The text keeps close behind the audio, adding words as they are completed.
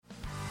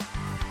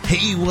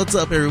Hey, what's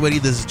up, everybody?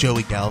 This is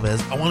Joey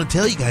Galvez. I want to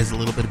tell you guys a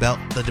little bit about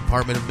the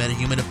Department of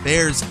Metahuman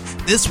Affairs.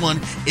 This one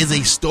is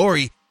a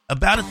story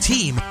about a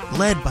team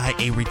led by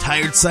a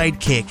retired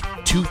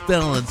sidekick, 2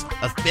 felons,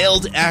 a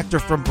failed actor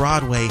from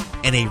Broadway,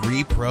 and a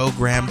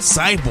reprogrammed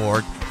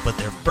cyborg. But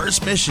their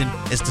first mission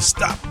is to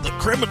stop the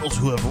criminals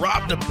who have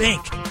robbed a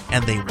bank,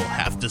 and they will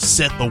have to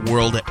set the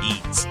world at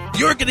ease.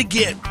 You're going to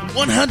get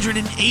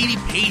 180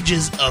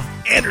 pages of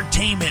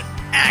entertainment,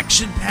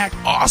 action-packed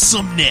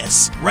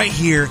awesomeness right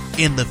here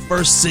in the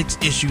first 6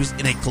 issues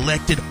in a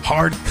collected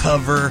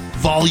hardcover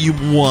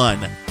volume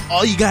 1.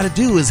 All you got to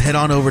do is head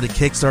on over to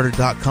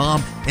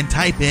Kickstarter.com and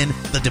type in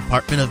the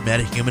Department of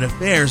Metahuman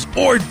Affairs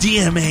or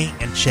DMA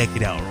and check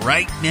it out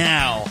right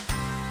now.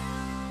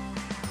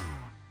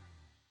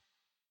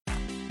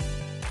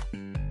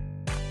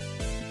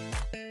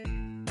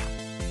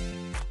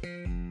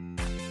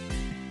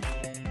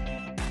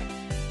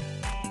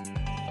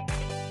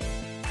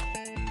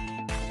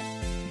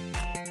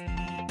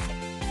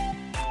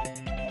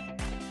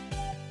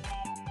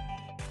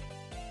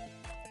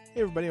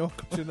 Hey everybody,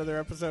 welcome to another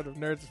episode of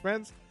Nerds and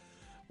Friends.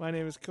 My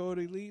name is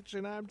Cody Leach,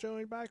 and I'm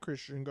joined by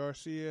Christian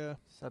Garcia.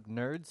 Sup,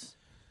 nerds?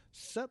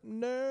 Sup,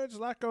 nerds? A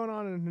lot going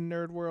on in the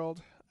nerd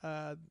world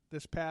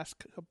this past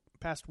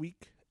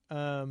week. We're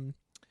going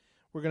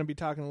to be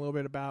talking a little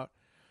bit about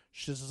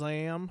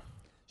Shazam.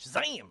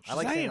 Shazam! I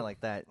like saying it like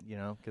that, you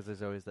know, because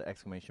there's always the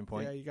exclamation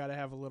point. Yeah, you got to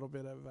have a little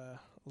bit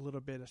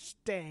of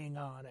stang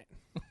on it.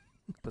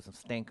 Put some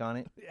stank on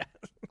it. Yeah.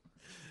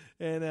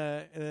 And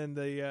then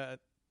the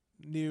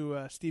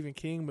new Stephen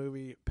King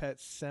movie, Pet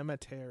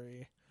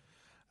Sematary.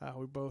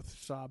 We both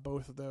saw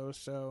both of those,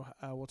 so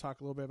we'll talk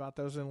a little bit about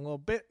those in a little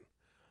bit.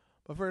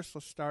 But first,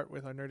 let's start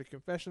with our Nerdy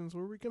Confessions,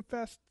 where we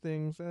confess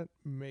things that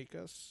make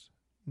us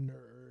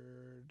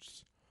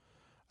nerds.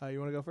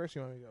 You want to go first?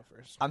 You want me to go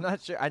first? I'm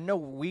not sure. I know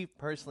we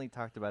personally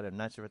talked about it. I'm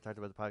not sure if I talked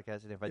about the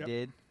podcast, and if I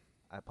did,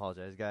 I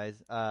apologize,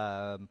 guys.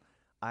 I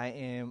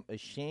am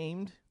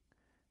ashamed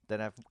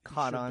that I've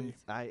caught on.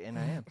 I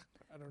am.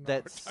 I don't know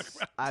what we're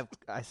talking about.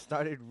 I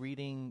started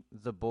reading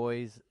The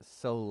Boys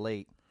so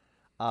late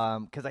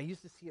because I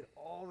used to see it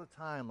all the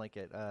time, like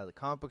at the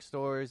comic book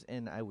stores,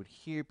 and I would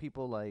hear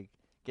people like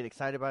get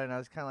excited about it, and I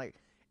was kind of like,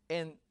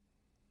 and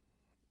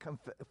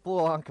full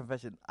on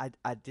confession, I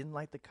didn't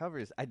like the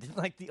covers, I didn't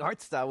like the art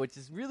style, which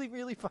is really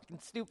really fucking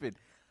stupid.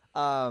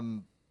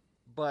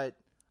 But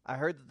I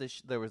heard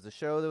that there was a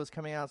show that was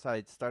coming out, so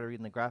I started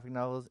reading the graphic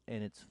novels,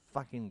 and it's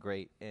fucking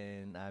great.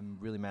 And I'm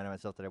really mad at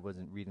myself that I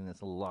wasn't reading this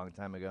a long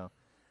time ago.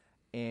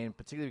 And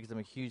particularly because I'm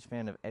a huge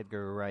fan of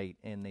Edgar Wright,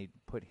 and they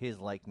put his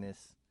likeness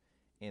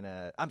in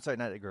a... I'm sorry,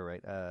 not Edgar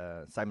Wright.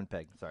 Simon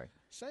Pegg, sorry.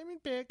 Simon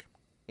Pegg.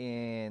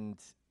 And,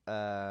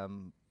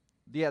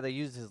 yeah, they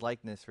used his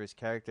likeness for his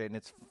character. And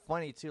it's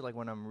funny, too, like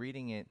when I'm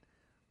reading it,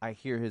 I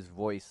hear his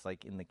voice,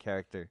 like, in the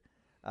character.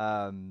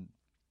 But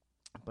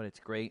it's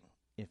great.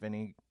 If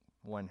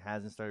anyone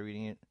hasn't started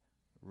reading it,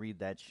 read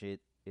that shit.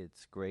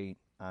 It's great.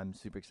 I'm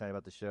super excited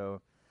about the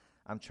show.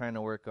 I'm trying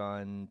to work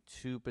on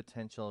 2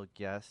 potential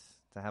guests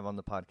to have on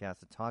the podcast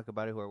to talk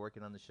about it who are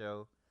working on the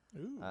show.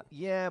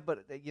 Yeah,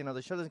 but, you know,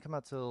 the show doesn't come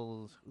out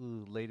till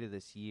later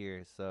this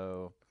year,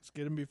 so... Let's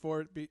get them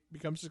before it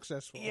becomes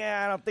successful.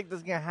 Yeah, I don't think this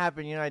is going to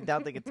happen. You know, I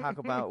doubt they can talk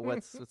about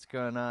what's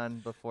going on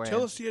beforehand.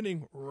 Tell us the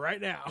ending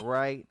right now.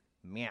 Right,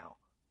 meow.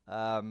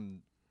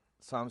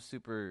 So I'm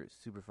super,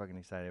 super fucking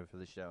excited for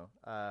the show.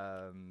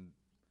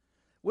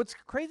 What's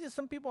crazy is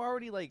some people are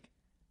already, like,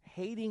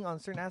 hating on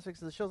certain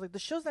aspects of the show. Like, the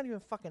show's not even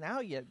fucking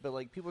out yet, but,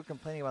 like, people are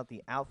complaining about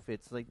the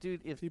outfits. Like,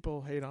 dude, if...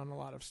 People hate on a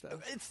lot of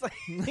stuff. It's like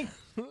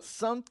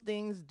some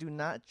things do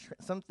not...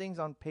 some things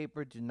on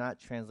paper do not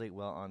translate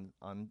well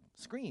on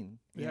screen.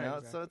 You know?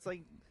 Exactly. So it's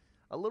like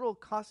a little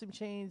costume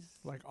change.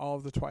 Like all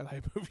of the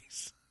Twilight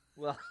movies.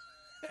 Well,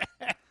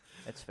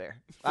 that's fair.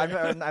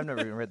 I've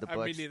never even read the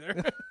books. Me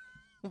neither.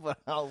 But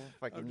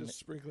I'm just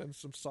sprinkling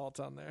some salt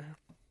on there.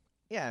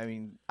 Yeah, I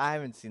mean, I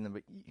haven't seen them,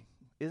 but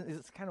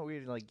it's kind of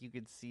weird. Like, you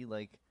could see,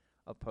 like,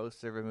 a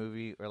poster of a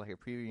movie or, like, a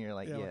preview, and you're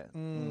like,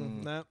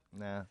 nah.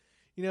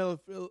 You know,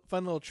 a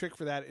fun little trick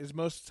for that is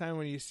most of the time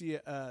when you see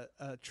a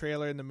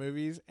trailer in the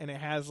movies and it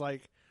has,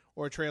 like,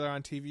 or a trailer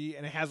on TV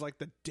and it has, like,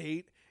 the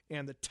date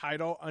and the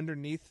title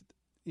underneath,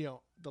 you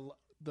know,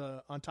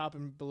 the on top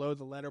and below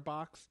the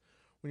letterbox.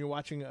 When you're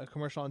watching a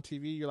commercial on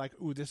TV, you're like,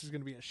 ooh, this is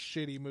going to be a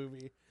shitty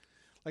movie.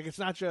 Like, it's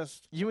not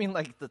just... You mean,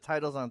 like, the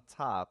title's on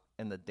top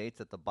and the date's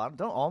at the bottom?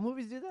 Don't all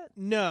movies do that?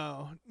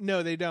 No,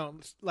 they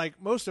don't.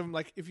 Like, most of them,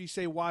 like, if you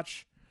say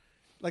watch,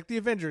 like, the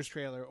Avengers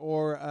trailer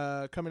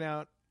or coming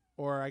out,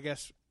 or I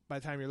guess by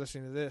the time you're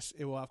listening to this,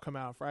 it will have come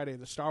out on Friday,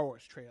 the Star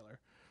Wars trailer,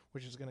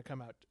 which is going to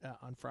come out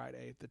on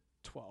Friday, the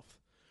 12th.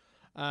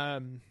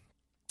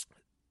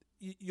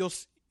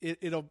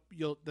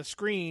 The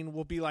screen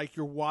will be like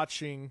you're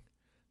watching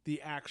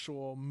the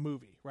actual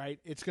movie, right?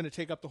 It's going to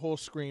take up the whole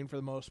screen for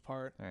the most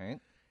part. All right.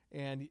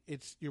 And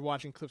you're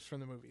watching clips from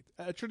the movie.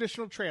 A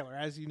traditional trailer,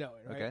 as you know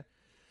it, right? Okay.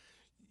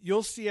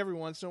 you'll see every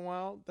once in a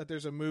while that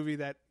there's a movie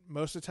that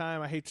most of the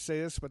time, I hate to say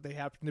this, but they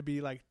happen to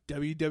be like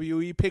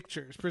WWE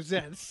Pictures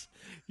presents,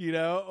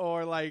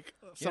 or like.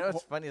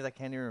 What's funny is I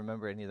can't even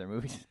remember any of their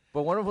movies.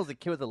 But one of them was a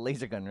kid with a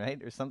laser gun,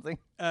 right, or something.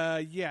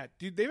 Yeah,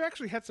 dude, they've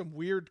actually had some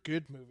weird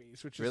good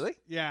movies, which is really,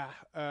 yeah.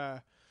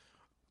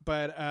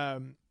 But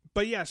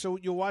yeah, so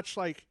you'll watch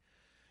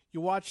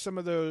some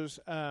of those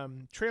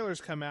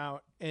trailers come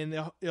out,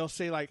 and it'll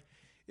say like.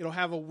 It'll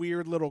have a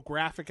weird little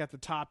graphic at the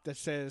top that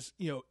says,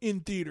 in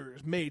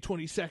theaters, May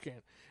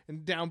 22nd.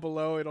 And down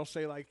below, it'll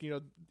say, like,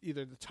 either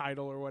the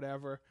title or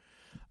whatever.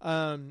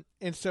 And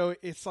so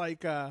it's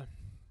like,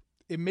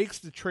 it makes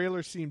the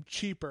trailer seem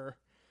cheaper.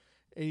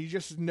 And you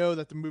just know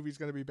that the movie's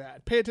going to be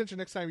bad. Pay attention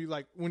next time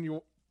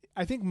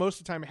I think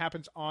most of the time it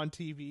happens on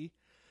TV.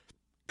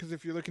 Because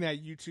if you're looking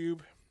at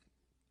YouTube,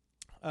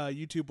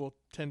 YouTube will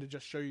tend to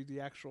just show you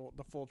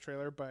the full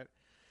trailer. But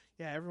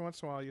yeah, every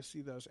once in a while you'll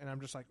see those, and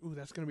I'm just like, ooh,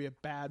 that's going to be a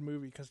bad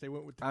movie because they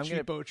went with the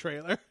cheapo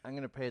trailer. I'm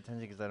going to pay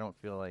attention because I don't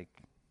feel like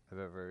I've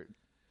ever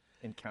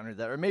encountered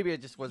that. Or maybe I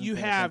just wasn't You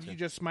paying have, attention. you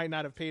just might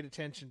not have paid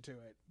attention to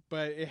it.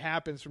 But it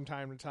happens from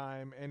time to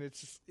time, and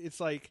it's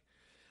like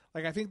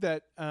I think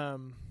that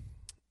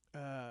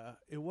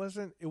it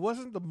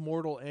wasn't the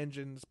Mortal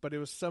Engines, but it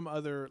was some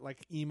other like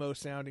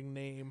emo-sounding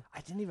name.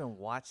 I didn't even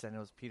watch that, and it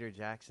was Peter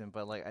Jackson.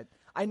 But like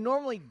I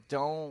normally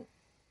don't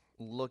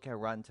look at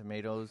Rotten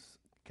Tomatoes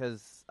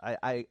because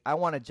I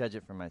want to judge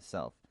it for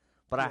myself.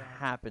 But I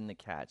happened to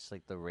catch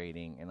like the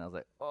rating, and I was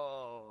like,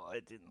 oh,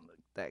 it didn't look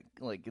that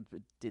like it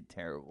did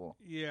terrible.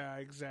 Yeah,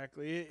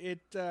 exactly.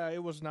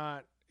 It was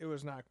not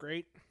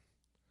great.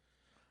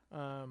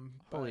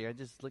 Holy! I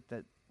just looked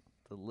at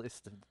the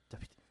list of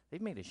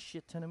they've made a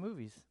shit ton of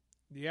movies.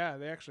 Yeah,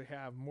 they actually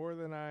have more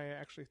than I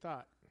actually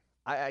thought.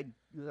 I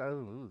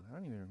don't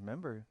even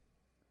remember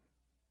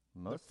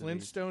most the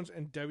Flintstones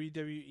and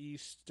WWE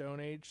Stone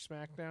Age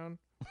SmackDown.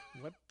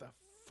 What the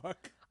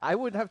fuck? I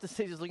would have to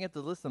say, just looking at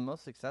the list, the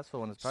most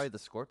successful one is probably the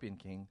Scorpion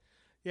King.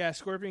 Yeah,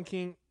 Scorpion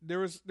King. There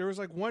was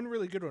like one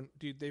really good one,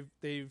 dude.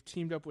 They've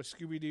teamed up with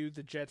Scooby Doo,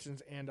 the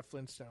Jetsons, and the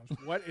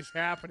Flintstones. What is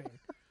happening?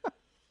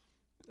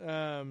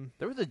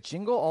 There was a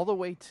Jingle All the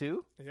Way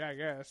too. Yeah, I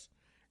guess.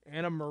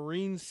 And a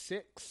Marine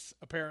 6,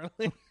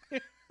 apparently.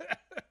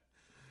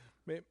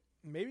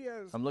 Maybe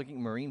I'm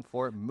looking Marine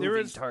 4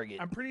 moving target.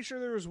 I'm pretty sure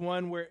there was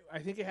one where I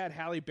think it had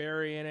Halle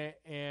Berry in it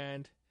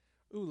and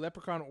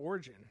Leprechaun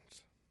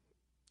Origins.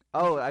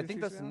 Oh, I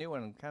think that's a new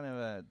one. Kind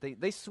of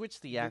they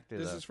switched the actor.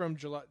 This though. is from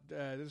July.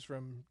 This is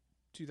from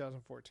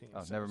 2014.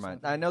 Oh, never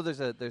mind. I know there's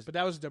but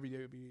that was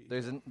WWE.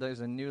 There's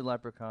a new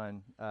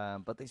Leprechaun,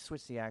 but they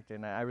switched the actor,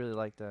 and I really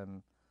liked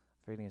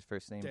forgetting his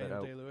first name,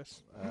 Daniel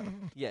Day-Lewis.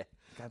 Yeah,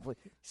 God,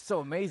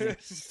 so amazing.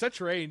 Such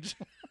range.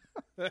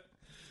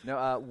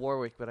 No,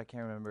 Warwick, but I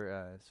can't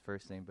remember his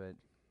first name.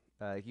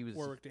 But he was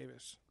Warwick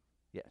Davis.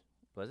 Yeah,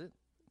 was it?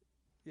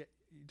 Yeah,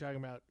 you talking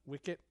about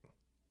Wicket?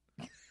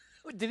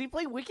 Did he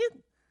play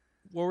Wicket?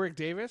 Warwick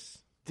Davis?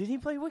 Did he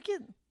play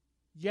Wicket?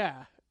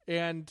 Yeah,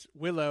 and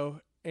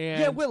Willow. And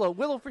yeah,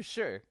 Willow for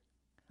sure.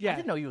 Yeah, I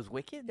didn't know he was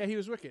Wicket. Yeah, he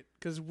was Wicket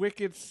because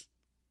Wicket's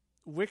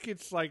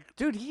like,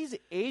 dude, he's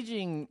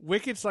aging.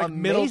 Wicket's like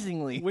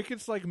amazingly.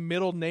 Wicket's like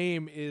middle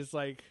name is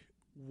like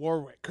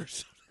Warwick or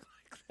something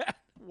like that.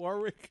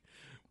 Warwick,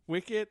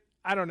 Wicket.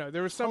 I don't know.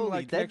 There was some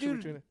like connection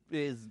between it.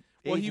 Is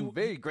aging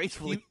very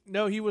gracefully.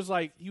 He was.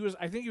 I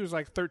think he was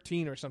like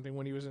 13 or something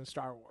when he was in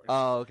Star Wars.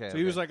 Oh, okay. So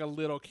he was like a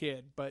little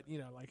kid, but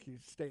like he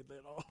stayed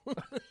little.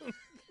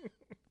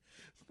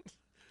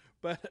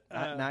 But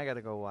now I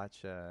gotta go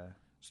watch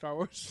Star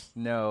Wars.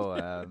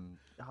 No.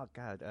 Oh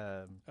God.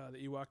 The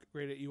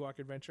Great Ewok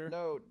Adventure.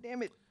 No,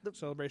 damn it. The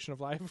Celebration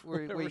of Life.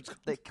 Wait,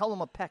 they call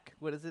him a peck.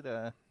 What is it?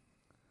 Oh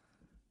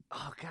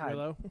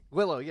God.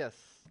 Willow. Yes.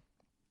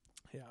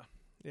 Yeah.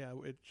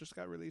 It just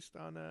got released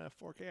on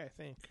 4K. I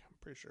think. I'm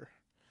pretty sure.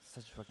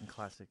 Such a fucking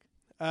classic.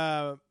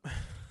 My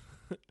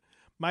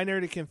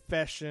Nerdy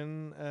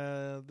Confession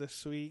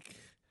this week.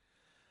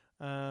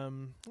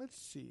 Let's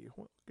see.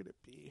 What could it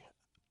be?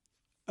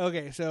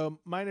 Okay, so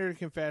my Nerdy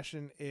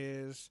Confession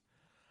is,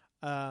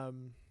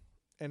 and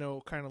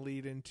it'll kind of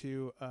lead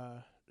into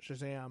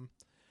Shazam.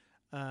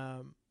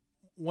 I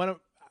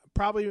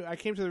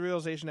came to the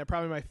realization that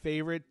probably my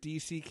favorite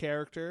DC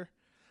character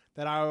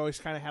that I always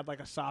kind of had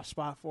like a soft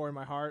spot for in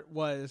my heart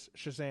was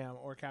Shazam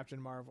or Captain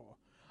Marvel.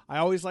 I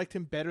always liked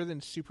him better than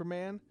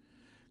Superman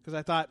because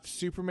I thought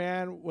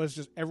Superman was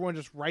just everyone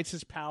just writes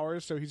his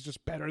powers, so he's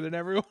just better than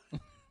everyone.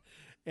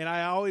 And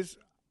I always,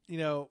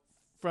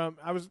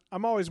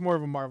 I'm always more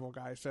of a Marvel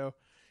guy, so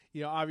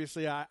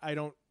obviously I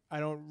don't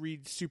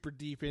read super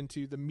deep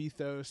into the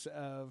mythos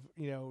of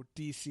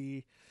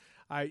DC.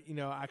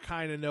 I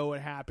kind of know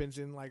what happens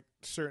in like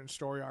certain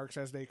story arcs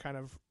as they kind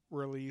of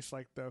release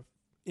like the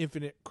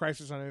Infinite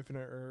Crisis on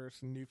Infinite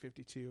Earths and New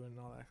 52 and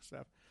all that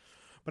stuff.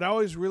 But I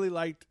always really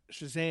liked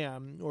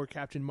Shazam or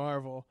Captain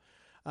Marvel,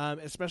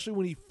 especially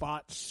when he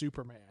fought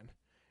Superman,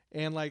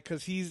 and like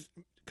because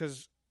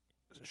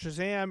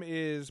Shazam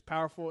is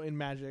powerful in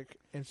magic,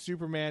 and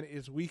Superman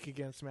is weak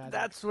against magic.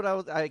 That's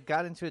what I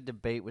got into a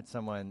debate with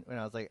someone when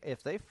I was like,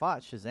 if they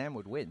fought, Shazam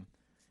would win.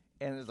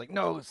 And it was like,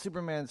 no,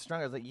 Superman's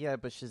strong. I was like, yeah,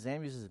 but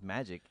Shazam uses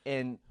magic,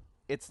 and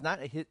it's not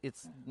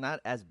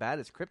as bad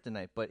as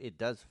Kryptonite, but it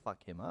does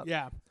fuck him up.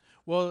 Yeah.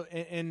 Well,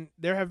 and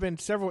there have been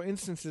several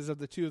instances of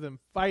the two of them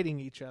fighting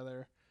each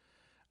other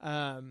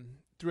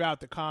throughout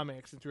the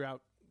comics and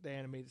throughout the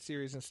animated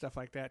series and stuff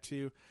like that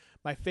too.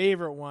 My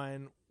favorite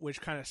one,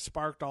 which kind of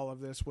sparked all of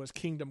this, was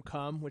Kingdom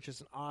Come, which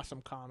is an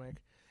awesome comic.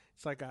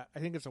 It's like I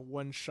think it's a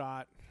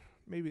one-shot,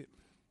 maybe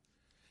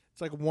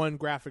it's like one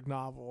graphic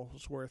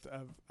novel's worth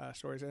of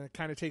stories, and it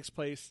kind of takes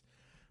place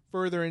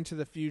further into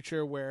the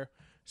future where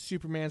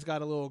Superman's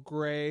got a little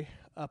gray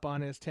up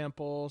on his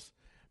temples.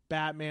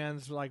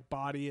 Batman's like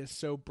body is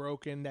so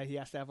broken that he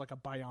has to have like a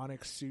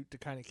bionic suit to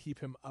kind of keep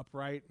him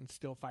upright and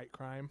still fight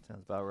crime.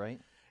 Sounds about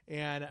right.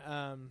 And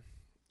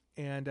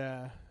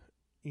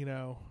you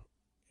know,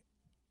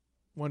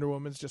 Wonder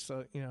Woman's just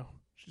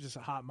she's just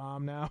a hot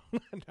mom now.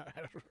 No,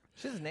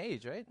 She has an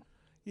age, right?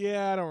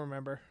 yeah, I don't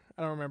remember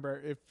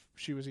if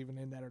she was even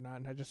in that or not.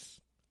 And I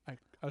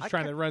was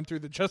trying to run through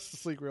the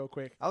Justice League real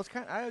quick. I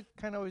kind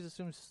of always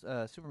assumed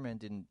Superman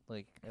didn't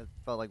like. It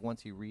felt like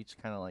once he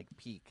reached kind of like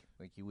peak,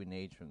 like he wouldn't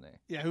age from there.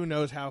 Yeah, who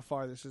knows how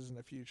far this is in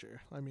the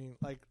future. I mean,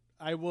 like,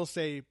 I will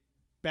say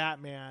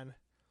Batman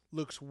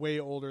looks way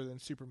older than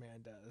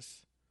Superman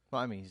does.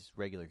 Well, I mean, he's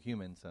regular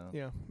human, so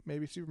Yeah,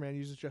 maybe Superman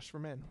uses Just for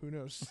Men. Who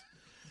knows?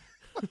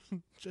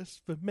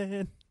 Just for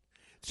men.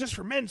 It's just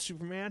for men,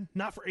 Superman,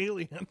 not for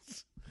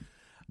aliens.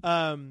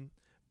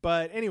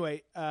 But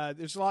anyway,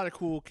 there's a lot of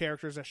cool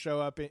characters that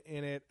show up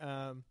in it.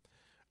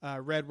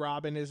 Red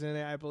Robin is in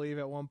it, I believe,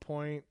 at one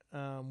point.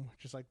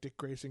 Just like Dick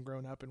Grayson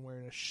grown up and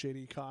wearing a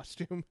shitty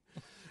costume.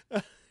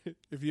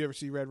 If you ever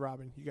see Red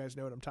Robin, you guys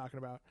know what I'm talking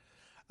about.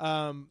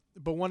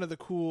 But one of the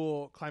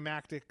cool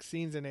climactic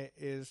scenes in it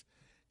is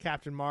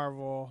Captain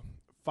Marvel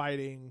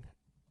fighting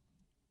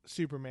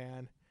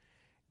Superman.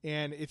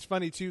 And it's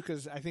funny, too,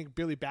 because I think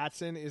Billy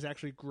Batson is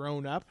actually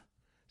grown up.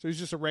 So he's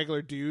just a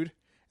regular dude.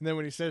 And then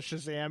when he says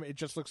Shazam, it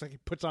just looks like he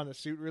puts on a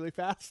suit really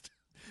fast.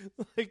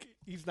 Like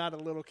he's not a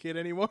little kid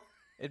anymore.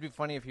 it'd be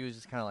funny if he was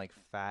just kind of like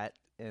fat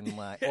and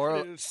like, or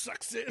it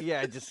sucks in.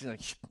 yeah, just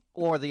like,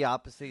 or the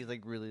opposite. He's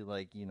like really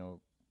like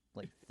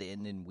like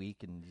thin and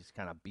weak and just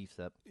kind of beefs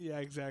up. Yeah,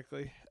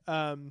 exactly.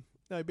 No,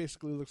 he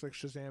basically looks like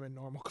Shazam in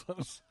normal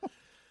clothes.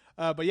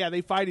 But yeah,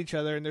 they fight each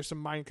other, and there's some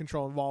mind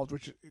control involved,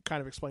 which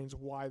kind of explains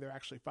why they're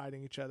actually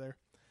fighting each other.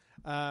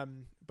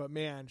 But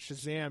man,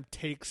 Shazam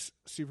takes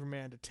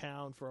Superman to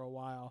town for a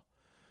while.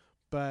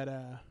 But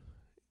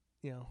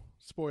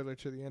spoiler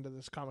to the end of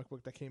this comic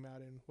book that came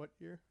out in what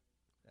year?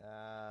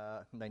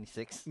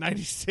 96.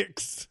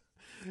 96.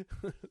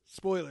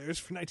 Spoilers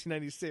for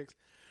 1996.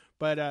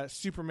 But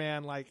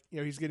Superman,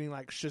 he's getting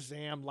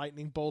Shazam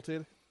lightning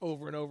bolted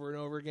over and over and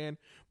over again.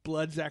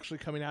 Blood's actually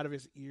coming out of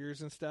his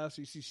ears and stuff.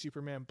 So you see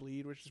Superman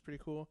bleed, which is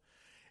pretty cool.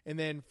 And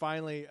then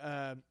finally,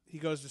 he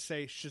goes to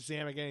say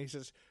Shazam again. He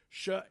says,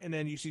 "Shut." And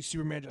then you see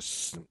Superman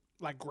just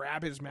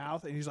grab his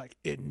mouth, and he's like,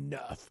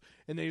 "Enough."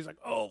 And then he's like,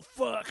 "Oh,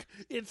 fuck,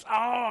 it's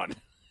on."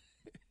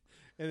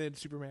 And then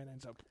Superman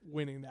ends up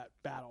winning that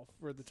battle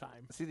for the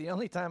time. See, the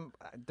only time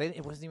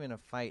it wasn't even a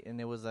fight, and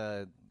it was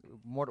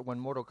when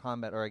Mortal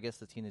Kombat, or I guess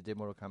the team that did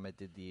Mortal Kombat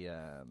did the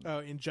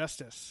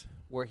Injustice,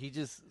 where he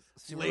just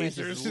Superman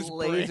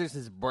lasers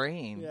his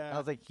brain. Yeah. I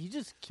was like, he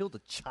just killed a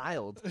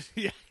child.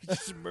 Yeah, he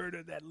just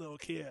murdered that little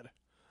kid.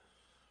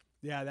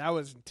 Yeah, that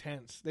was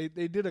intense. They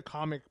did a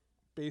comic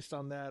based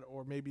on that,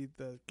 or maybe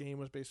the game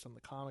was based on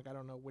the comic. I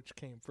don't know which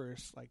came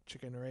first, like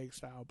chicken or egg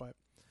style, but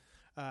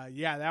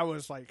yeah, that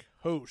was like,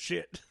 oh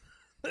shit.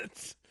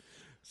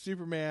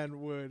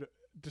 Superman would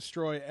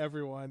destroy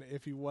everyone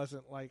if he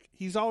wasn't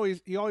he always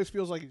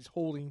feels like he's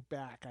holding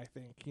back, I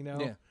think,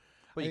 Yeah.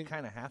 Well, you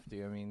kind of have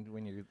to. I mean,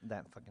 when you're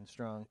that fucking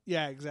strong.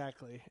 Yeah,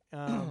 exactly.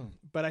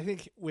 But I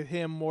think with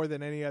him more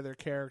than any other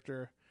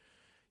character,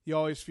 you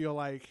always feel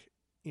like,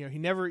 he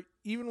never,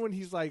 even when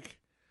he's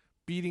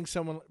beating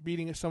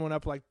someone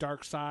up like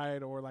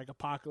Darkseid or like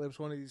Apocalypse,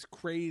 one of these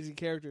crazy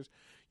characters,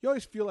 you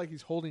always feel like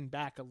he's holding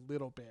back a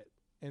little bit,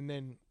 and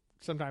then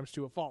sometimes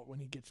to a fault when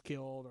he gets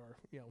killed or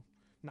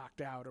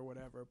knocked out or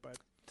whatever. But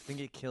doesn't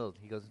get killed.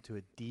 He goes into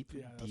a deep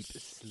sleep.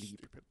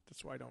 Stupid.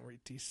 That's why I don't read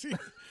DC.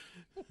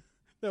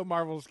 No,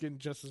 Marvel's getting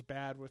just as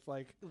bad with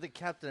the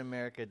Captain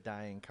America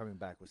dying, coming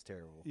back was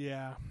terrible.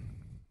 Yeah.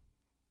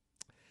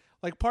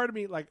 Part of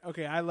me,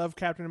 okay, I love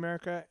Captain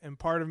America, and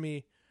part of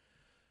me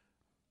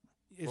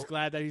is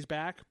glad that he's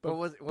back.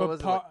 But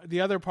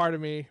the other part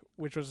of me,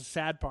 which was a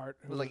sad part,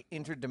 was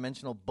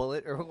interdimensional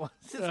bullet, or what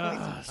was it?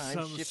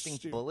 Time shifting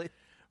bullet.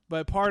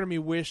 But part of me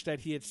wished that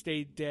he had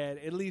stayed dead,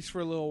 at least for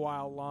a little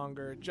while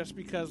longer, just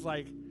because,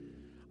 I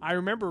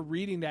remember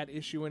reading that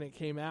issue when it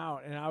came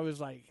out, and I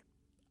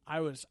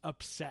was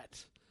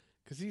upset.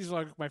 Because he's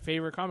my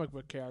favorite comic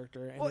book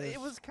character. And well,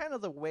 it was kind of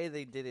the way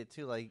they did it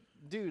too.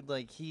 Dude,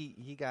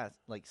 he got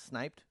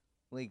sniped.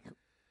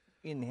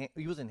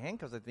 he was in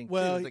handcuffs, I think.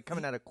 Well, too. He was like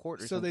coming out of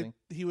court or so something.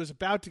 he was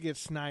about to get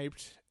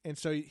sniped, and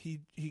so he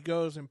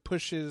goes and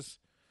pushes.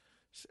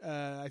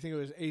 I think it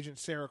was Agent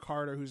Sarah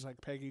Carter, who's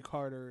like Peggy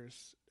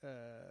Carter's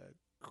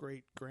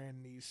great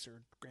grandniece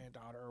or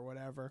granddaughter or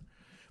whatever,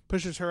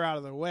 pushes her out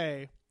of the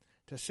way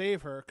to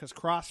save her because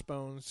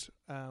Crossbones,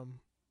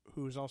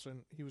 who was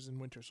he was in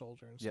Winter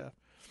Soldier and stuff,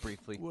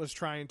 briefly was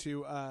trying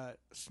to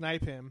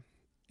snipe him,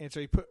 and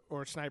so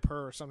snipe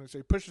her or something. So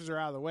he pushes her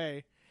out of the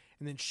way,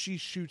 and then she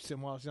shoots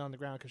him while he's on the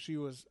ground because she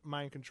was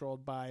mind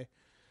controlled by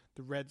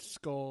the Red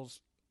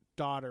Skull's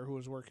daughter, who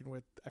was working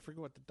with, I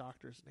forget what the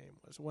doctor's name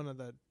was, one of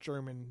the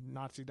German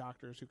Nazi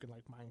doctors who can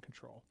like mind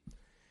control.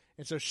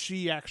 And so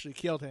she actually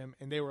killed him,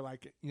 and they were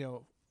like,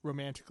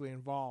 romantically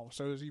involved.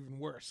 So it was even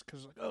worse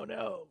because like, oh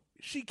no,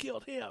 she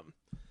killed him.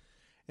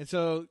 And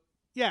so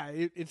yeah,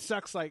 it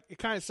sucks. Like it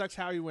kind of sucks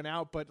how he went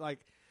out, but like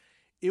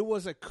it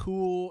was a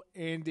cool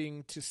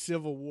ending to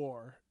Civil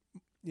War,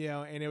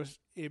 and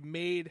it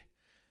made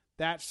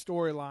that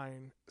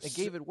storyline. It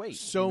gave it weight.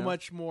 So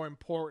much more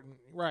important.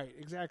 Right,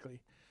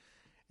 exactly.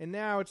 And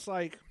now it's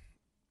like,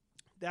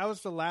 that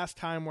was the last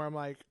time where I'm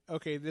like,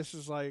 okay, that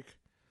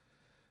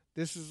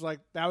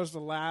was the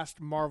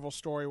last Marvel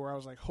story where I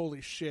was like,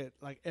 holy shit,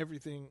 like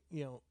everything,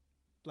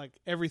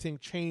 everything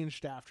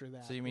changed after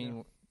that. So you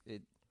mean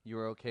you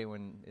were okay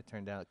when it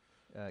turned out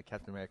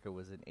Captain America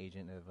was an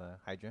agent of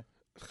Hydra?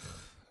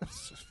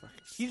 It's just fucking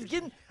He's stupid.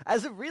 getting,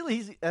 as of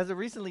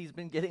recently, he's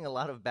been getting a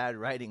lot of bad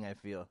writing, I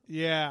feel.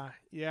 Yeah,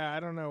 I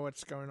don't know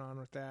what's going on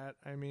with that.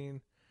 I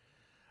mean,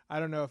 I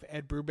don't know if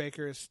Ed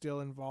Brubaker is still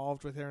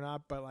involved with it or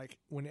not, but like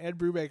when Ed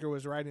Brubaker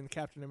was writing the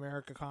Captain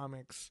America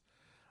comics,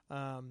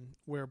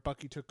 where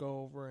Bucky took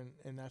over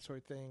and that sort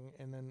of thing,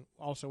 and then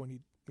also when he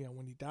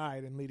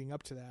died and leading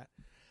up to that,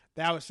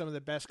 that was some of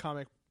the best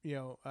Captain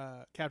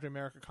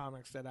America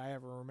comics that I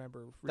ever remember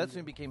reading. That's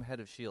when he became head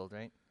of S.H.I.E.L.D.,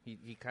 right?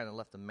 He kind of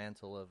left the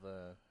mantle of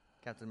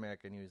Captain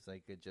America, and he was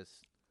like, it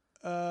just...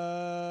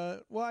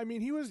 Well, I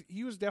mean, he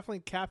was definitely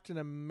Captain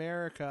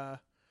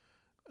America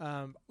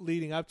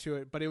leading up to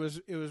it, but it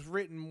was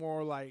written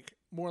more like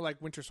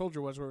Winter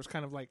Soldier was, where it was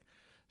kind of like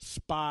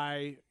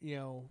spy,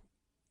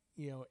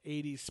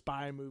 80s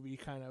spy movie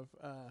kind of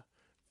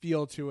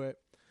feel to it,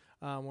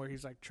 where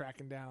he's like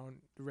tracking down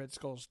the Red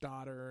Skull's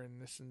daughter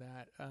and this and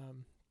that.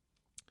 And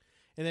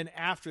then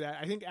after that,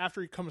 I think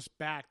after he comes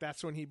back,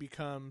 that's when he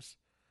becomes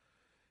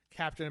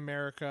Captain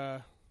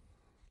America,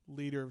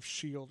 leader of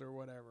S.H.I.E.L.D. or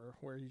whatever,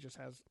 where he just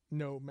has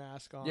no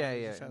mask on. Yeah,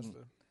 he yeah. just has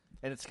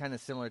And it's kind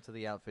of similar to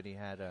the outfit he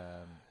had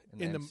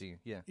in the MCU.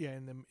 Yeah,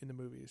 in the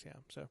movies. Yeah.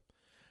 So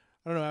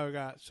I don't know how we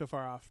got so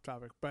far off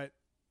topic, but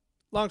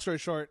long story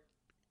short,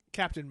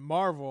 Captain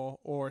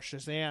Marvel, or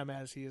Shazam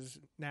as he is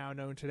now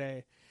known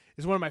today,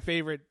 is one of my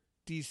favorite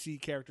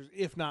DC characters,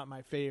 if not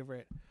my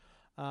favorite.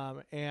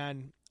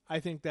 And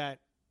I think that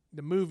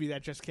the movie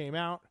that just came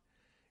out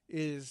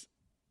is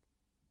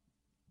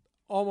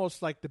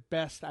almost like the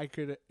best I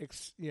could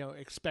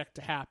expect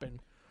to happen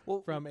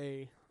from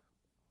a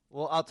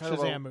I'll talk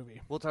Shazam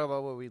movie. We'll talk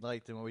about what we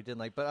liked and what we didn't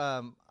like.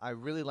 But I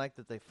really liked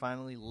that they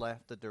finally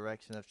left the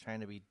direction of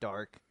trying to be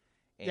dark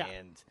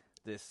and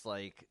this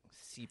like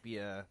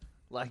sepia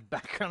like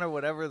background or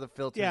whatever the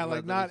filter. Yeah,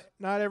 like not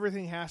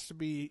everything has to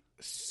be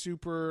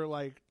super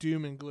like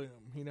doom and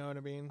gloom. You know what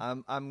I mean?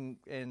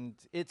 And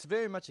it's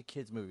very much a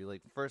kids movie.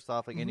 Like first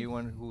off, like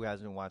anyone who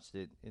hasn't watched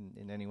it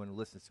and anyone who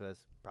listens to us,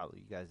 probably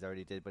you guys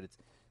already did, but it's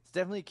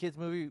definitely a kids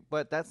movie.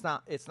 But it's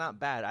not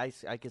bad.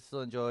 I can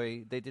still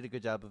enjoy. They did a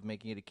good job of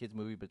making it a kids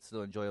movie, but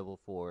still enjoyable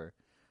for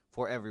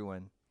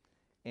everyone.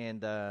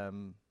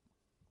 And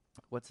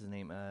what's his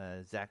name?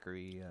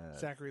 Zachary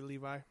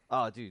Levi.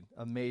 Oh, dude,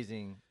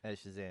 amazing as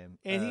Shazam.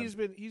 And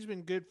he's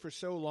been good for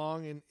so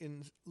long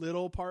in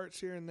little parts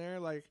here and there.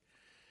 Like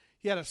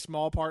he had a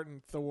small part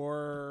in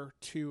Thor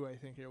 2, I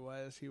think it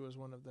was. He was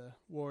one of the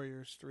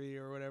Warriors 3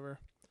 or whatever.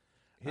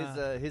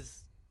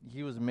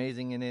 He was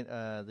amazing in it.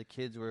 The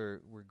kids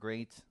were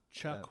great.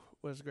 Chuck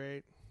was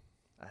great.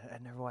 I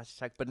never watched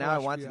Chuck, but now I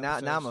want to. Now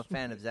I'm a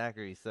fan of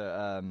Zachary.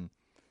 So,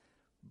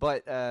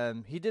 but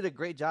he did a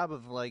great job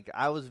of like.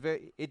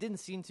 It didn't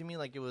seem to me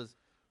like it was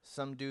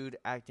some dude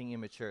acting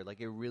immature. Like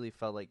it really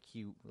felt like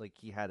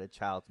he had a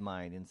child's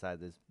mind inside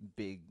this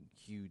big,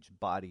 huge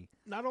body.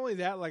 Not only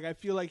that, like I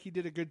feel like he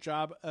did a good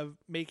job of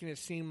making it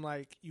seem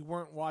like you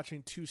weren't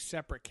watching two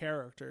separate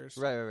characters.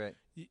 Right.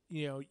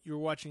 You're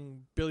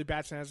watching Billy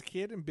Batson as a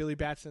kid and Billy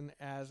Batson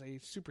as a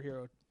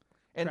superhero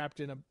trapped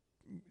in a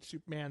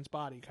Superman's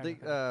body. Kind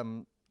of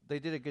thing. They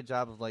did a good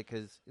job of like,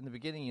 because in the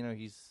beginning,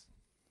 he's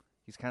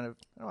kind of,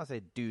 I don't want to say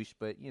a douche,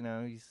 but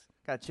he's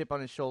got a chip on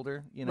his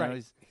shoulder.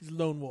 Right. He's a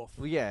lone wolf.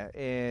 Well, yeah,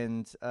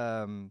 and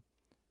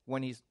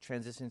when he's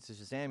transitioned to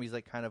Shazam, he's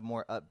like kind of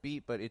more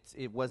upbeat, but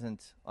it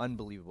wasn't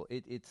unbelievable.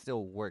 It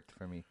still worked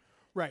for me.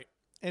 Right,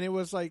 and it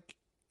was like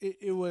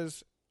it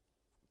was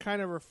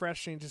kind of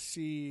refreshing to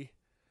see.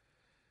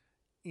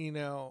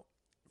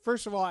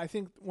 First of all, I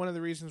think one of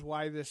the reasons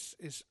why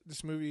this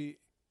movie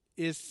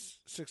is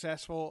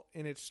successful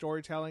in its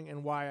storytelling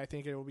and why I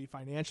think it will be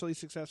financially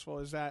successful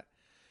is that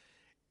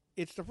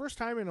it's the first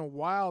time in a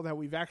while that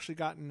we've actually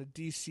gotten a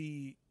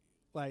DC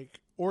like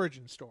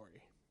origin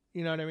story.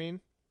 You know what I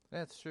mean?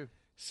 That's true.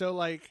 So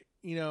like,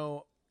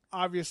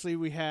 obviously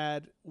we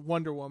had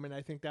Wonder Woman.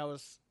 I think that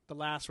was the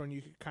last one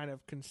you could kind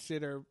of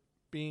consider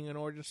being an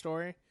origin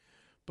story.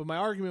 But my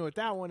argument with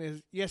that one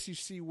is, yes, you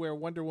see where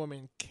Wonder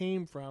Woman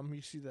came from.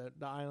 You see the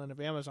island of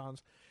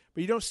Amazons,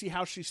 but you don't see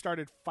how she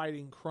started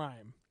fighting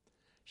crime.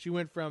 She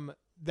went from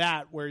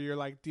that, where you're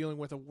like dealing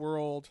with a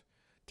world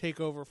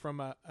takeover from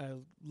a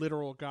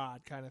literal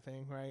god kind of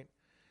thing, right?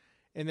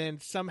 And then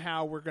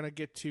somehow we're going to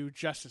get to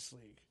Justice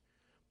League.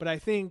 But I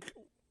think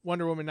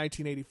Wonder Woman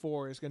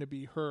 1984 is going to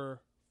be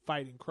her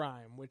fighting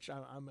crime, which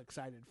I'm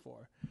excited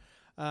for.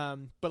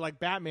 But like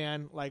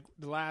Batman, like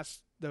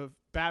the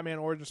Batman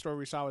origin story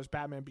we saw was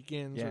Batman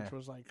Begins, which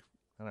was like,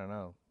 I don't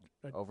know,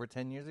 over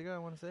 10 years ago, I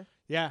want to say.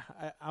 Yeah,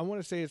 I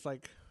want to say it's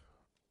like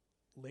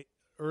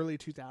early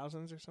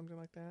 2000s or something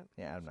like that.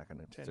 Yeah, I'm not going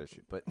to search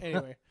it, but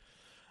anyway.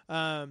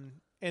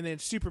 And then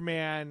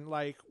Superman,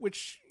 like,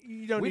 which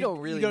you don't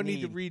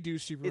need to redo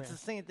Superman. It's the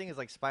same thing as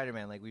like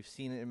Spider-Man. Like, we've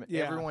seen it.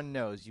 Yeah. Everyone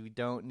knows you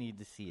don't need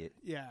to see it.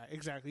 Yeah,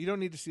 exactly. You don't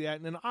need to see that.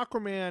 And then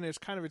Aquaman is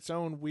kind of its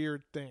own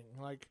weird thing.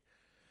 Like,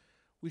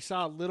 we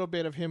saw a little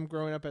bit of him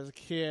growing up as a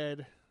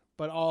kid,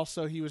 but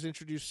also he was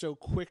introduced so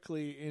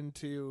quickly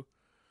into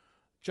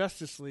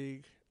Justice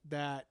League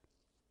that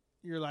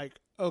you're like,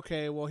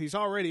 okay, well, he's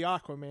already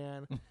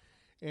Aquaman.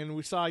 And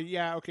we saw,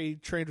 he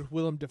trained with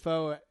Willem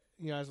Dafoe,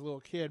 as a little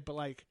kid, but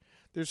like,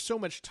 there's so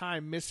much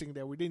time missing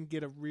there. We didn't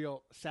get a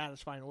real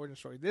satisfying origin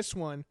story. This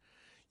one,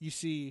 you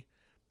see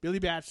Billy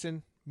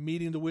Batson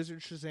meeting the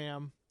Wizard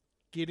Shazam,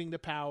 getting the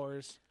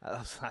powers. I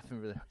was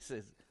laughing really. He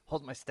says,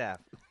 "Hold my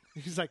staff."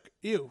 He's like,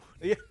 "Ew."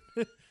 Yeah.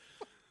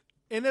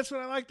 And that's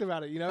what I liked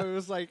about it.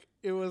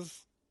 It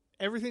was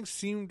everything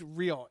seemed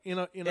real. It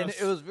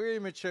was very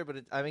mature,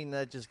 but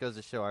that just goes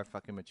to show our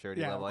fucking maturity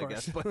level, I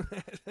guess.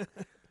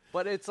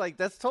 But it's like,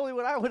 that's totally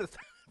what I would have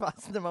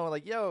thought in the moment.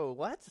 Like, yo,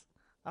 what?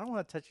 I don't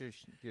want to touch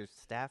your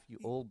staff, you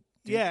old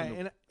dude.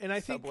 Yeah, and I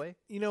think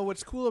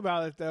what's cool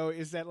about it though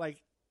is that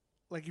like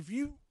if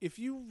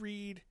you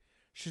read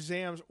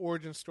Shazam's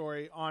origin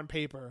story on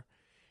paper,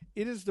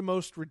 it is the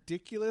most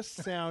ridiculous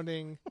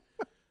sounding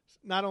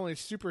not only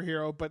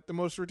superhero, but the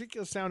most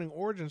ridiculous sounding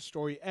origin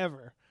story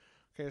ever.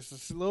 Okay, it's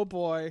this little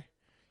boy,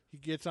 he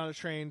gets on a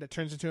train that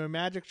turns into a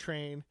magic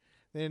train,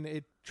 then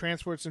it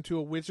transports him to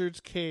a wizard's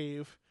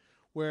cave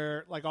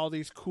where like all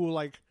these cool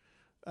like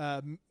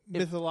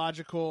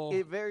mythological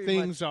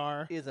things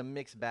are. Is a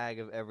mixed bag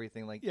of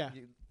everything. Like,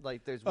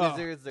 like there's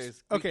wizards,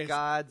 there's Greek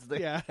gods.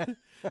 Yeah.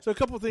 So a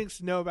couple things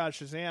to know about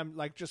Shazam,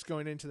 like just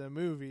going into the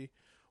movie,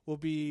 will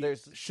be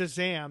there's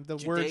Shazam. The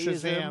word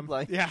Shazam,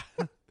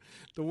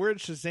 the word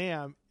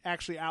Shazam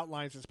actually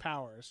outlines his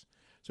powers.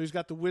 So he's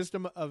got the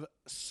wisdom of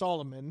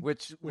Solomon,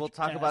 which we'll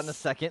talk about in a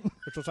second.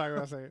 Which we'll talk about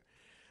in a second.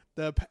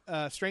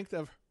 The strength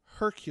of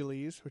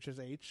Hercules, which is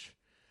H.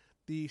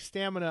 The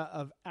stamina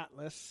of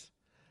Atlas.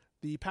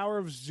 The power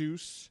of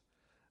Zeus,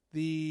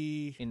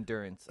 the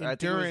endurance. No,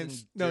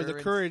 the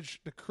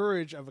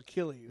courage of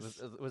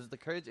Achilles. Was it the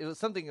courage? It was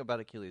something about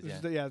Achilles.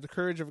 The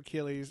courage of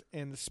Achilles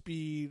and the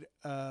speed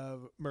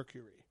of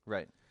Mercury.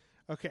 Right.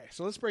 Okay,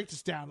 so let's break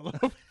this down a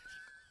little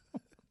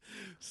bit.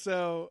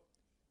 So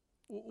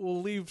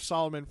we'll leave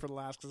Solomon for the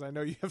last because I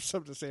know you have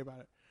something to say about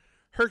it.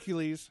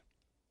 Hercules,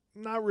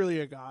 not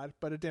really a god,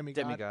 but a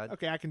demigod.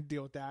 Okay, I can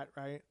deal with that,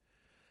 right?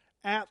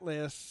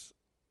 Atlas.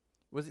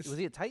 Was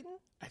he a Titan?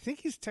 I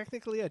think he's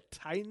technically a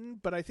Titan,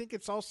 but I think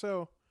it's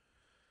also,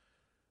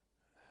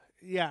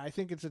 I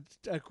think it's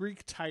a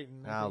Greek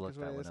Titan. I'll look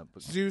that one up.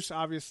 Zeus,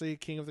 obviously,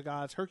 king of the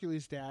gods.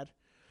 Hercules' dad.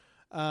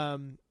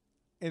 And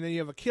then you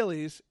have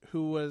Achilles,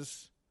 who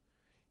was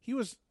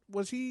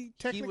he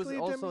technically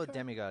he was also a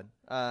demigod?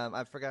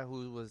 I forgot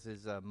who was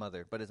his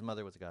mother, but his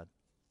mother was a god.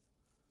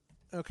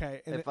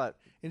 Okay, and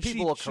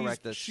people will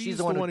correct us. She's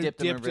the one who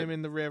dipped him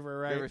in the river,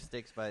 right? River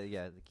Styx by the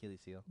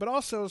Achilles heel. But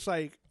also, it's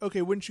like,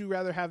 okay, wouldn't you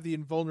rather have the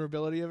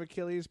invulnerability of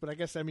Achilles? But I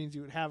guess that means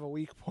you would have a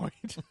weak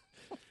point.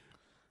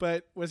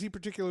 But was he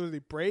particularly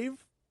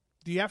brave?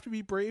 Do you have to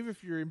be brave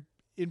if you're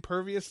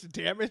impervious to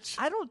damage?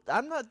 I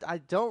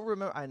don't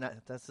remember.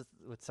 That's just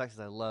what sucks. Is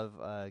I love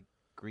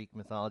Greek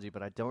mythology,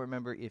 but I don't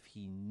remember if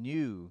he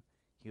knew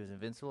he was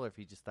invincible or if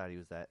he just thought he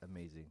was that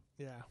amazing.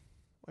 Yeah,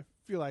 I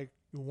feel like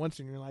once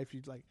in your life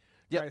you'd like.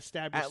 Yeah,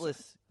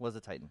 Atlas was a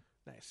Titan.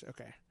 Nice.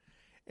 Okay,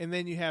 and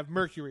then you have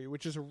Mercury,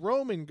 which is a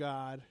Roman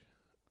god.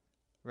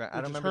 Right. I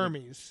don't remember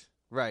Hermes.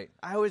 Right.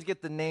 I always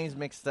get the names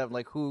mixed up,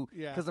 like who.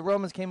 Yeah. Because the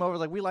Romans came over,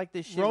 like we like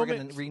this shit. We're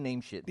gonna rename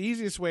shit. The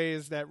easiest way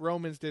is that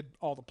Romans did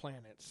all the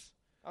planets.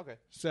 Okay.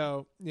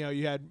 So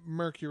you had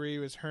Mercury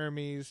was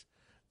Hermes,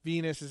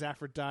 Venus is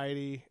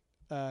Aphrodite,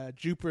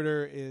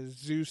 Jupiter is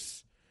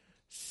Zeus,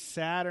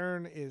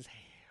 Saturn is.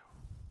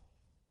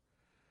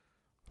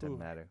 Doesn't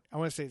matter. I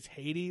want to say it's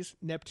Hades.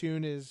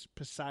 Neptune is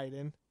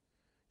Poseidon.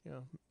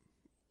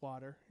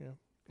 Water. Kind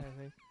of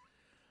thing.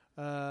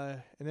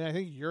 And then I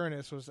think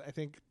Uranus was. I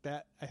think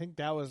that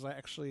was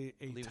actually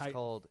a Titan. It's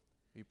called.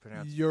 You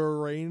pronounce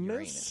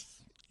Uranus.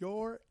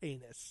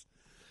 Uranus.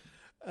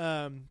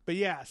 But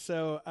yeah,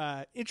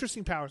 so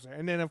interesting powers there,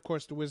 and then of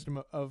course the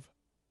wisdom of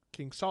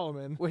King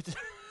Solomon.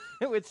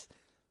 which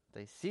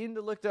they seem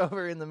to looked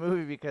over in the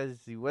movie because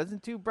he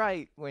wasn't too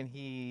bright when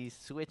he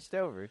switched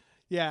over.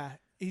 Yeah,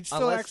 he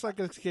still acts like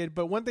a kid.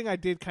 But one thing I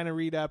did kind of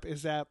read up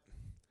is that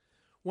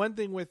one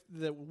thing with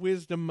the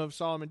wisdom of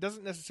Solomon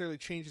doesn't necessarily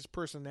change his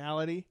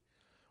personality,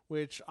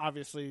 which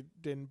obviously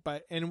didn't.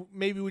 And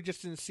maybe we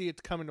just didn't see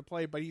it come into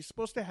play. But he's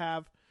supposed to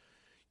have,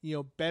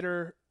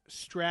 better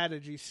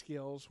strategy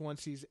skills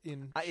once he's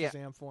in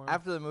Shazam form.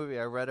 After the movie,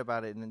 I read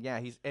about it,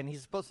 and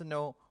he's supposed to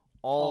know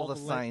all the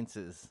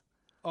sciences.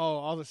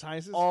 All the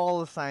sciences? All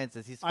the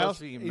sciences. He's supposed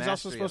to be He's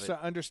also supposed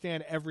to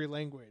understand every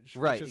language,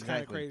 right, which is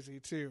kind of crazy,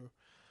 too.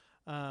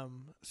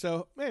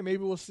 So, maybe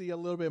we'll see a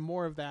little bit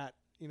more of that,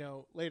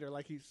 later.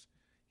 Like,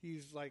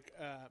 he's like,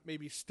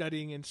 maybe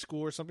studying in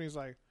school or something. He's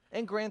like,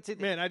 and granted,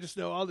 man, I just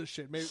know all this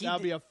shit. Maybe that'll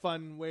be a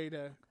fun way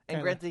to...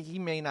 And granted, he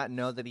may not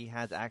know that he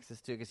has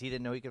access to it because he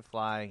didn't know he could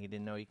fly. He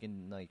didn't know he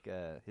can,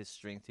 his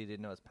strength. He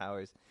didn't know his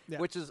powers,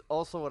 which is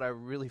also what I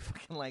really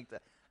fucking liked.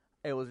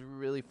 It was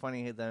really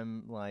funny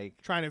them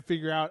trying to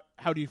figure out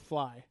how do you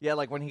fly. Yeah,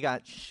 like when he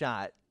got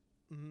shot,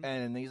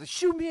 and he's like,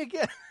 "Shoot me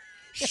again!"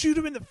 Shoot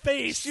him in the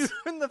face. Shoot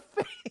him in the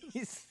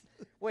face.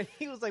 When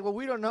he was like, "Well,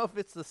 we don't know if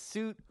it's the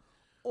suit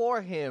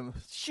or him.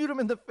 Shoot him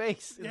in the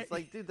face." It's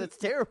like, dude, that's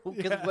terrible.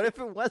 Because what if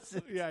it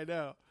wasn't? Yeah, I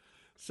know.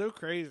 So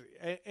crazy.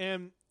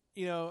 And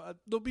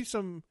there'll be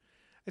some.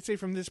 I'd say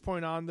from this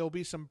point on, there'll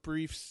be some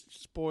brief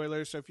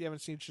spoilers. So if you haven't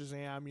seen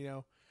Shazam,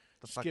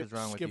 the fuck is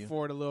wrong with you? Skip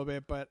forward a little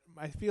bit. But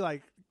I feel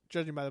like,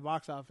 judging by the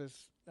box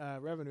office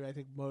revenue, I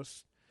think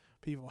most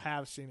people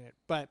have seen it.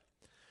 But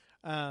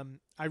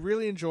I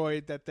really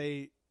enjoyed that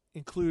they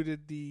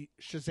included the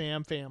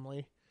Shazam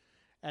family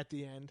at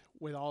the end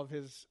with all of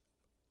his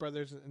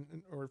brothers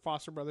or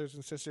foster brothers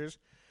and sisters.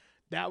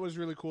 That was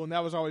really cool, and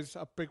that was always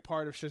a big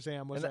part of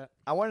Shazam.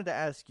 I wanted to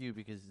ask you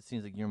because it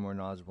seems like you're more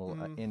knowledgeable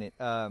in it.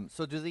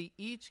 So do they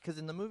each? Because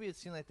in the movie, it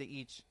seemed like they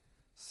each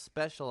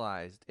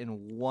specialized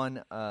in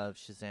one of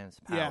Shazam's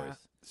powers.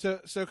 Yeah.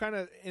 So kind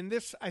of in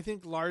this, I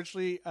think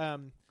largely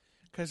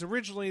because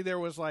originally there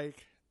was in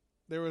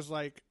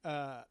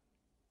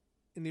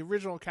the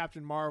original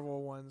Captain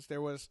Marvel ones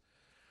there was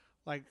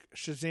like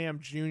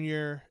Shazam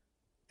Jr.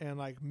 and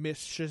like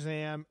Miss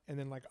Shazam and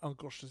then like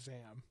Uncle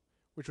Shazam,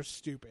 which was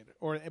stupid.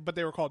 But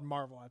they were called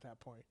Marvel at that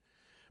point.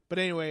 But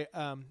anyway,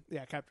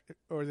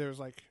 or there was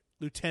like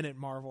Lieutenant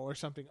Marvel or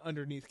something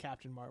underneath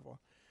Captain Marvel.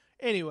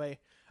 Anyway,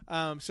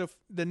 so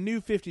the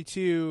New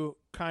 52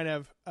 kind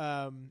of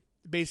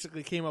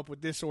basically came up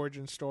with this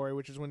origin story,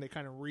 which is when they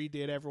kind of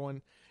redid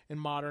everyone and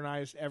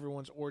modernized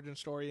everyone's origin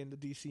story in the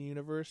DC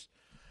universe.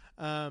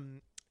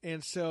 And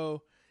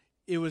so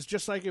it was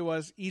just like it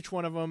was. Each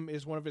one of them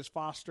is one of his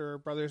foster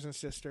brothers and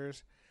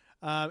sisters.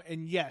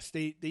 And yes,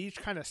 they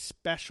each kind of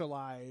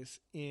specialize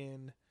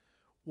in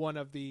one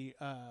of the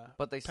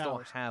but they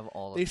powers. Still have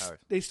all the powers.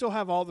 They still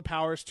have all the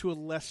powers to a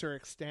lesser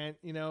extent,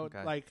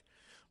 Okay.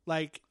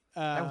 like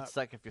that would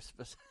suck if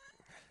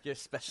you're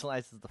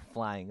specialized as the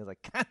flying. It's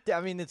like, God,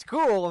 I mean, it's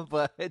cool,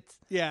 but it's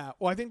Well,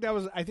 I think that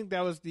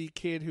was the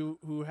kid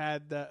who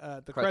had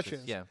the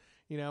crutches. Yeah.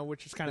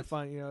 Which is kind of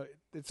fun.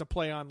 It's a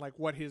play on like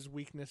what his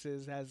weakness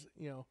is as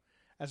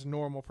as a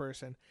normal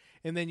person.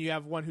 And then you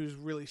have one who's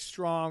really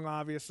strong,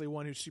 obviously,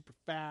 one who's super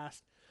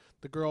fast.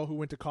 The girl who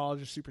went to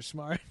college is super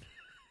smart.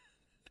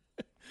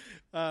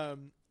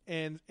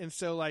 And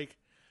so like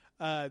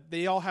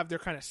they all have their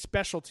kind of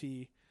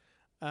specialty,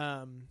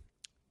 but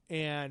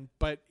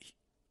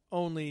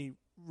only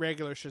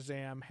regular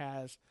Shazam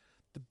has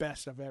the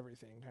best of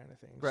everything, kind of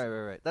thing.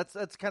 Right.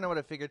 That's kind of what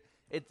I figured.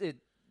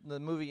 The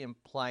movie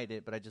implied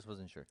it, but I just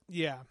wasn't sure.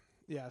 Yeah.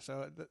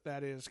 So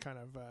that is kind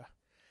of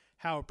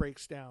how it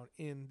breaks down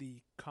in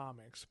the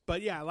comics.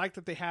 But yeah, I like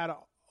that they had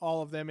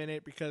all of them in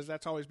it because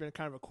that's always been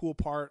kind of a cool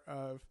part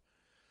of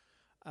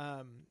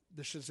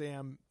the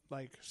Shazam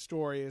like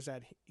story is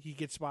that he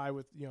gets by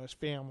with his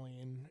family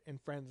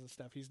and friends and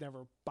stuff. He's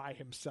never by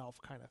himself,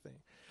 kind of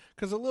thing.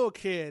 Because a little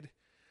kid,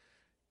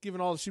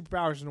 given all the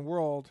superpowers in the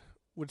world,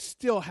 would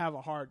still have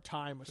a hard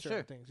time with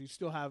certain things. You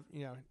still have,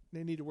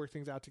 they need to work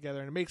things out together,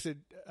 and it makes it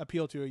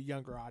appeal to a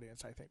younger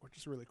audience, I think, which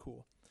is really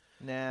cool.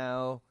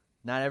 Now,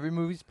 not every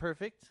movie's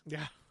perfect.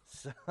 Yeah.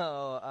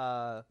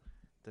 So,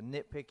 the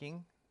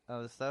nitpicking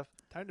of the stuff.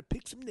 Time to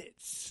pick some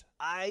nits.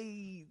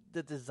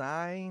 The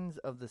designs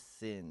of the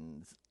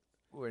sins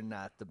were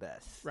not the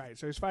best. Right.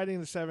 So he's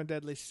fighting the 7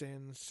 deadly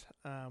sins,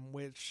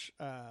 which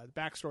the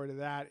backstory to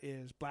that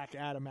is Black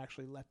Adam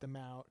actually let them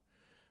out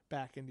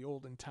back in the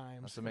olden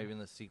times. So maybe in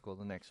the sequel,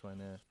 the next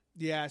one.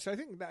 Yeah. So I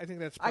think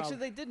that's actually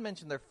they did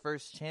mention their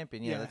first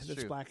champion. Yeah, that's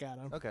true. Black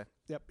Adam. Okay.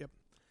 Yep.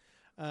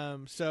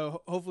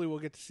 So hopefully we'll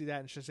get to see that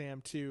in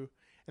Shazam 2.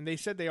 And they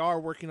said they are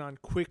working on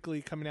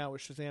quickly coming out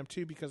with Shazam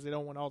 2 because they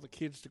don't want all the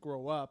kids to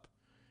grow up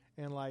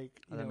and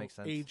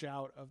age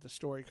out of the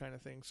story kind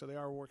of thing. So they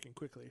are working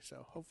quickly.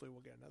 So hopefully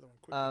we'll get another one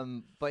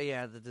quickly. But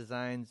yeah, the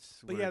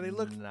designs.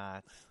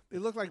 They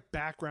look like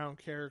background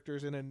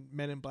characters in a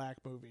Men in Black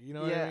movie. You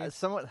know what I mean?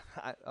 Somewhat.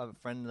 A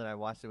friend that I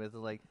watched it with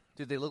was like,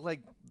 dude, they look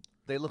like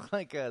They look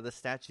like the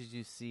statues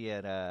you see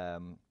at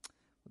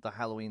the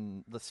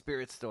Halloween, the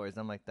spirit stores.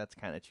 I'm like, that's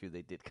kind of true.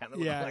 They did kind of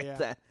look like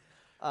that.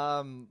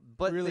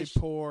 But really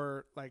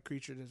poor like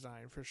creature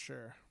design for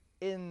sure.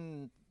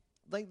 There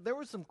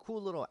were some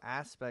cool little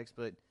aspects,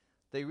 but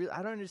I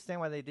don't understand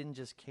why they didn't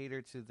just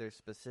cater to their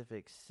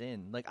specific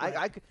sin. Like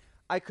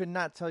I could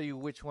not tell you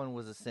which one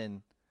was a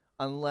sin.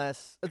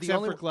 Unless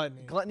Except for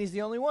gluttony. Gluttony's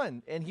the only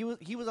one, and he was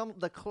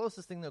the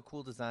closest thing to a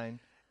cool design.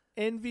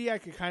 Envy, I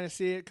could kind of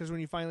see it because when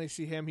you finally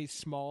see him, he's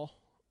small,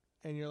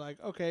 and you're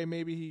like, okay,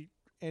 maybe he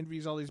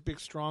envies all these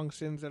big, strong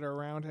sins that are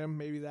around him.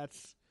 Maybe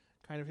that's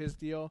kind of his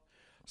deal.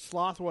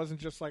 Sloth wasn't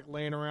just like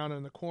laying around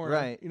in the corner,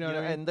 right? You know, what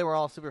I mean? And they were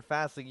all super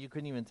fast. Like you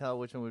couldn't even tell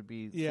which one would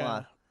be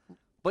Sloth.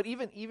 But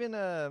even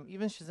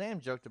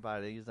Shazam joked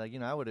about it. He was like,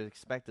 I would have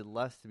expected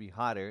Lust to be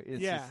hotter.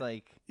 It's just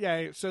like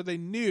so they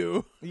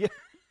knew, yeah.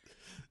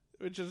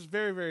 Which is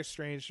very, very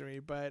strange to me,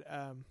 but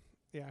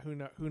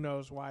who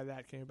knows why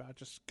that came about?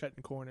 Just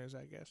cutting corners,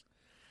 I guess.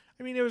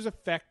 I mean, it was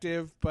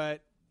effective,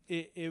 but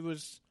it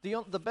was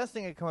the best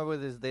thing I come up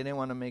with is they didn't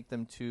want to make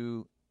them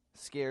too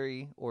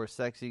scary or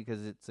sexy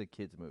because it's a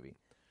kids movie.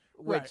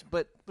 Which,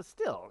 but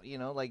still,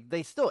 like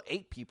they still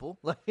ate people.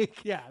 Like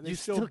they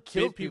still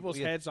killed people's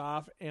heads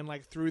off and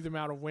like threw them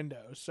out of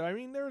windows. So I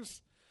mean,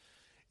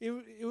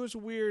 it was a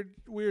weird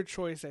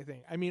choice. I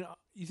think. I mean,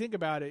 you think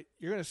about it,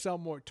 you're going to sell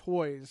more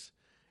toys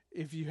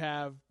if you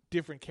have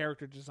different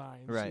character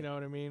designs, right. You know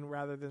what I mean?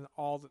 Rather than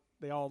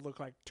they all look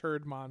like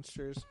turd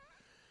monsters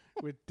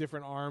with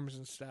different arms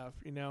and stuff,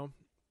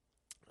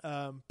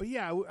 But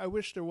yeah, I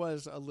wish there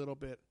was a little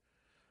bit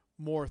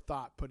more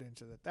thought put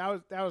into that.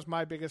 That was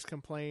my biggest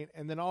complaint.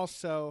 And then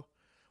also,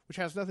 which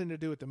has nothing to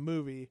do with the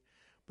movie,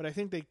 but I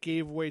think they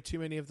gave away too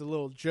many of the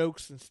little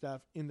jokes and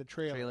stuff in the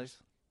trailers.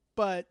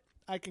 But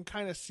I can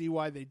kind of see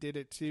why they did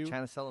it too.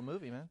 Trying to sell a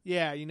movie, man.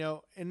 Yeah,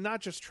 and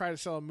not just try to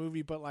sell a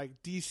movie, but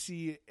like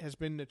DC has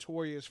been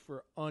notorious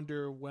for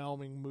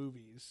underwhelming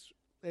movies,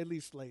 at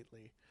least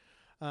lately.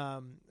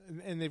 And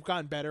they've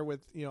gotten better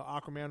with,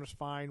 Aquaman was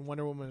fine,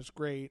 Wonder Woman was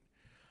great,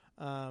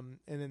 and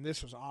then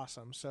this was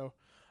awesome. So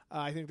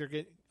I think they're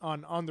getting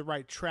on the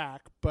right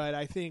track, but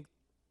I think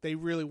they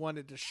really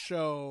wanted to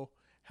show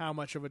how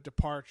much of a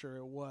departure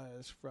it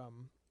was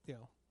from,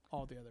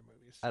 all the other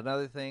movies.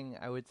 Another thing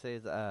I would say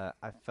is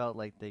I felt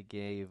like they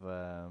gave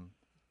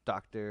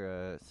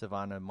Dr.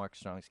 Savannah, Mark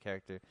Strong's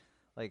character,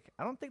 like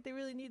I don't think they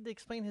really needed to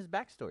explain his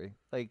backstory.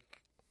 Like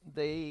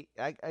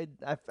I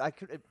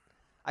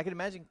could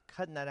imagine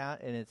cutting that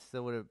out and it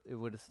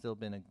would have still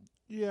been a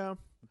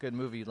good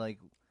movie. Like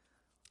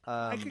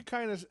I could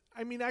kind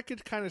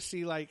of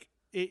see like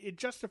it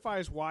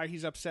justifies why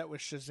he's upset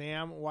with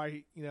Shazam,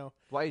 why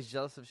he's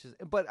jealous of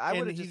Shazam. But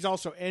he's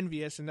also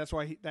envious, and that's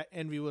why that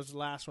envy was the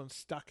last one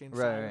stuck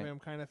inside of him,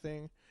 kind of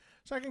thing.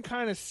 So I can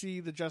kind of see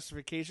the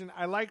justification.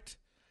 I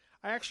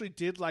actually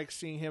did like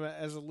seeing him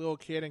as a little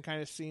kid and kind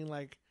of seeing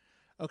like,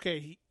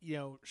 okay,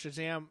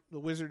 Shazam, the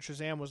wizard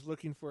Shazam was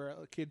looking for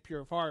a kid pure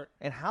of heart.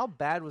 And how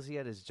bad was he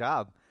at his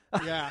job?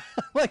 Yeah,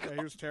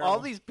 he was terrible. All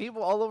these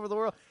people all over the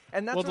world,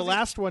 and that's the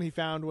last one he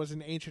found was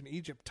in ancient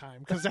Egypt time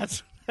because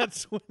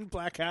that's when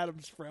Black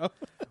Adam's from.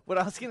 What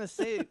I was gonna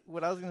say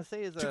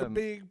is took a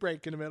big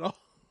break in the middle.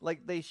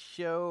 Like they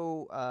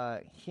show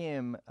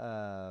him,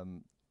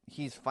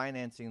 he's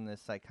financing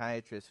this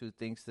psychiatrist who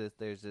thinks that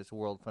there's this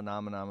world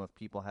phenomenon of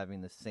people having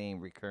the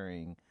same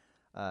recurring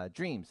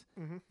dreams,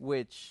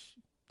 which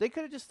they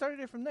could have just started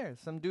it from there.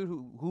 Some dude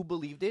who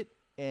believed it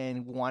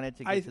and wanted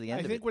to get to the end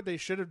of it. I think what they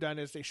should have done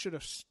is they should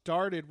have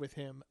started with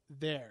him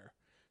there.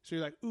 So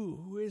you're like, ooh,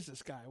 who is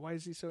this guy? Why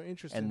is he so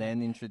interested? And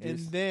then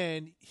introduce. And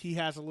then he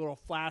has a little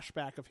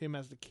flashback of him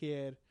as the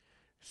kid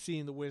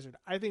seeing the wizard.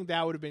 I think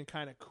that would have been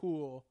kind of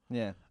cool.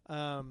 Yeah.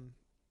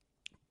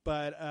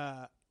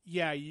 But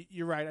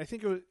you're right. I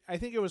think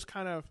it was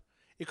kind of,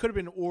 it could have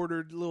been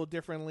ordered a little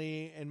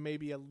differently and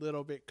maybe a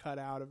little bit cut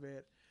out of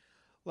it.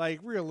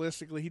 Like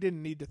realistically, he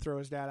didn't need to throw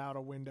his dad out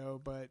a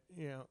window, but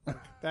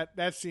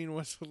that scene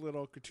was a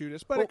little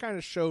gratuitous. But it kind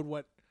of showed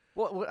what.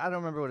 Well, I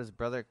don't remember what his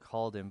brother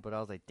called him, but I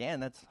was like, "Damn,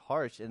 that's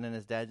harsh." And then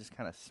his dad just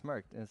kind of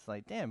smirked, and it's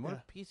like, "Damn, what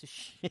a piece of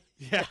shit."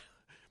 Yeah,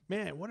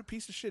 man, what a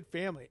piece of shit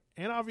family.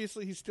 And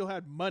obviously, he still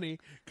had money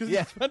because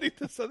it's funny.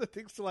 This other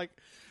things to like,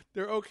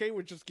 they're okay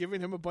with just giving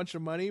him a bunch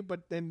of money,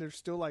 but then they're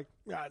still like,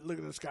 God, look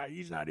at this guy.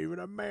 He's not even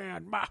a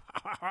man.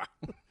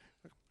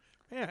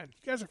 Man,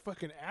 you guys are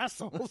fucking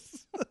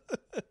assholes.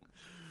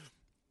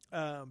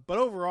 But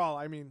overall,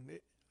 I mean,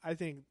 I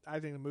think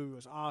the movie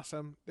was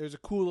awesome. There's a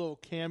cool little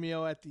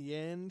cameo at the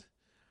end,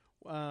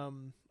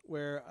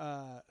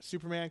 where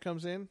Superman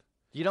comes in.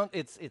 You don't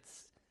see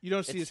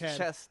his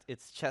head.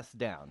 It's chest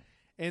down.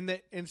 And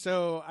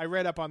so I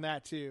read up on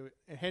that too.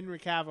 And Henry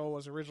Cavill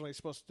was originally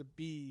supposed to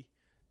be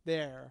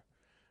there,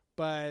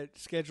 but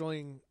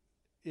scheduling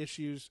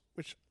issues.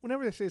 Which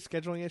whenever they say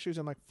scheduling issues,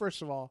 I'm like,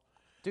 first of all,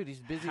 dude,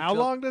 he's busy. How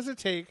long does it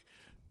take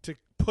to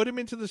put him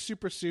into the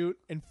super suit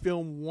and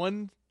film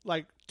one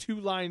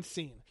 2-line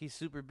scene? He's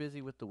super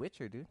busy with The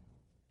Witcher, dude.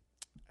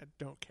 I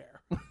don't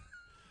care.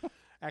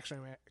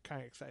 Actually, I'm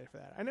kind of excited for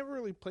that. I never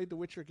really played the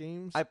Witcher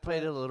games. I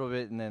played it a little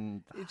bit, and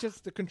then It's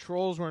just the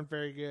controls weren't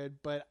very good,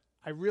 but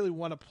I really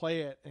want to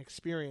play it and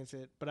experience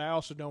it. But I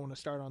also don't want to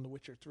start on the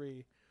Witcher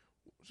 3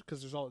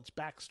 because there's all its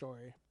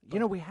backstory.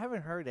 we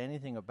haven't heard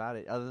anything about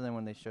it other than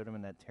when they showed him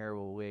in that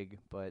terrible wig.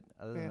 But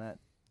other than that,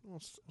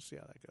 We'll see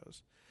how that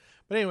goes.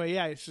 But anyway,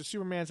 yeah, so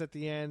Superman's at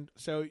the end.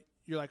 So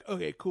you're like,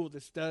 okay, cool,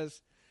 this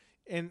does.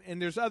 And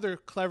there's other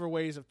clever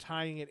ways of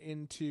tying it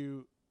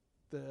into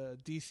the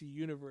DC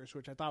universe,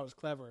 which I thought was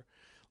clever.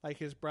 Like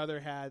his brother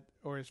had,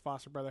 or his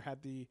foster brother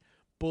had the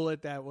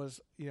bullet that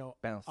was,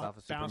 bounced off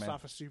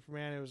of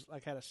Superman. It was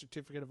like had a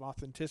certificate of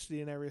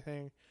authenticity and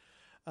everything.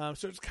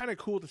 So it's kind of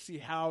cool to see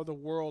how the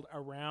world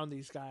around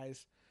these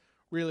guys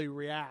really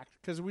react,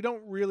 because we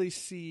don't really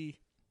see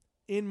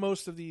in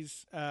most of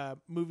these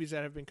movies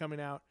that have been coming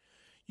out,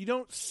 you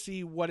don't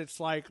see what it's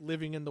like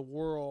living in the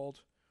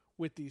world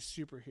with these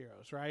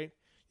superheroes, right?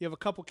 You have a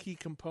couple key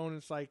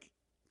components like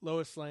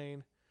Lois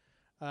Lane,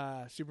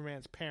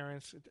 Superman's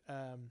parents.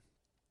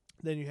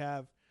 Then you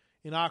have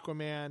in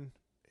Aquaman,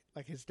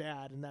 like his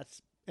dad,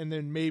 and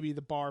then maybe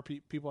the bar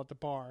people at the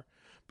bar.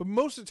 But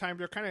most of the time,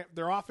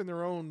 they're off in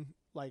their own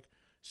like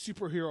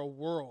superhero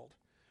world.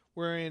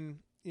 Wherein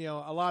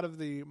a lot of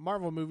the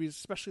Marvel movies,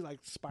 especially like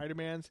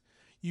Spider-Man's,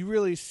 you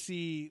really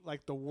see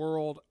like the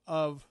world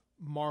of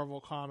Marvel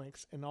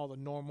Comics and all the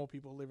normal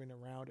people living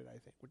around it, I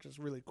think, which is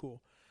really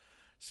cool.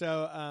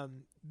 So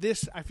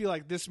I feel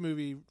like this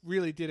movie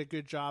really did a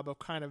good job of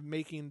kind of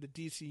making the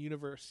DC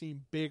universe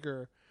seem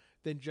bigger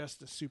than just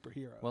the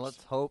superheroes. Well,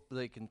 let's hope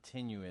they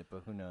continue it,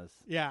 but who knows?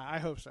 Yeah, I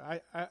hope so.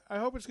 I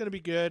hope it's going to be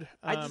good.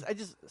 I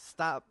just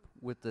stop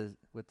with the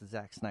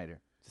Zack Snyder.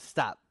 Just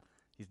stop.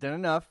 He's done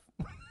enough.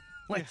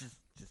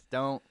 Just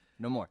don't.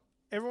 No more.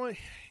 Everyone,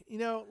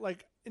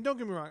 and don't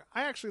get me wrong,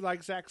 I actually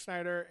like Zack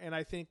Snyder, and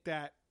I think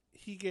that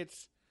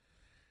he's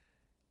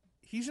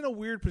in a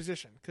weird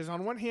position, because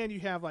on one hand you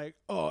have like,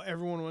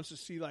 everyone wants to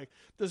see like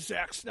the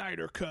Zack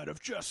Snyder cut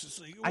of Justice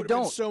League. It would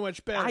have been so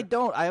much better. I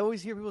don't. I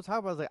always hear people talk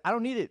about it. I was like, I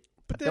don't need it.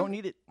 But I don't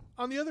need it.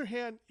 On the other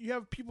hand, you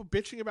have people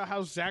bitching about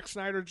how Zack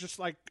Snyder just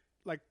like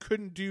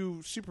couldn't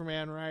do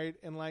Superman right,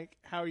 and like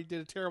how he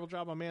did a terrible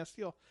job on Man of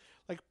Steel.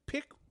 Like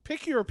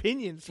pick your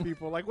opinions,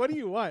 people. Like, what do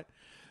you want?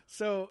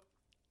 So,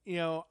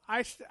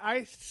 I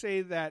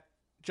say that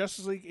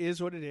Justice League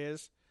is what it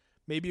is.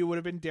 Maybe it would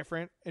have been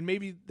different, and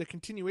maybe the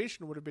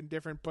continuation would have been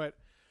different, but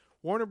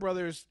Warner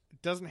Brothers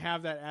doesn't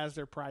have that as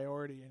their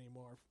priority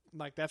anymore.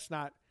 Like, that's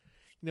not,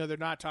 they're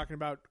not talking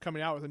about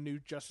coming out with a new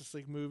Justice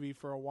League movie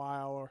for a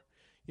while, or,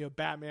 new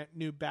Batman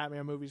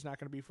movie is not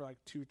going to be for like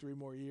 2-3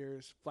 more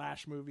years.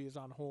 Flash movie is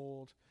on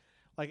hold.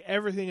 Like,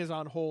 everything is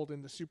on hold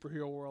in the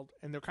superhero world,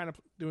 and they're kind of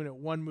doing it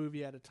one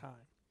movie at a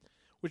time,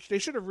 which they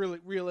should have really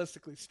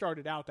realistically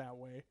started out that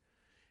way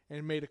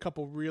and made a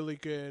couple really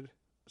good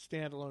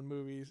standalone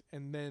movies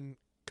and then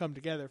come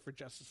together for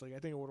Justice League. I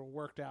think it would have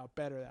worked out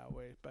better that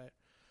way, but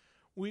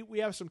we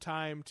have some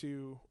time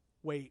to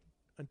wait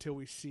until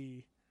we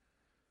see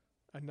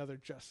another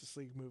Justice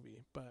League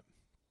movie. But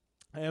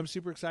I am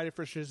super excited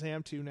for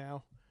Shazam 2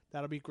 now.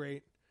 That'll be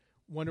great.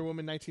 Wonder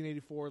Woman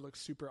 1984 looks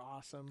super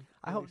awesome.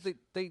 I hope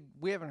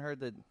we haven't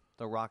heard that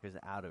The Rock is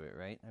out of it,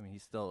 right? I mean,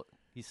 he's still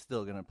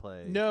gonna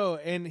play. No,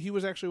 and he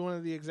was actually one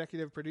of the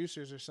executive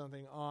producers or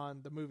something on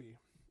the movie.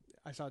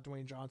 I saw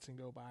Dwayne Johnson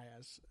go by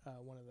as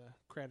one of the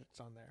credits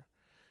on there.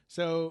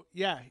 So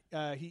yeah,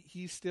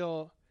 he's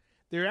still.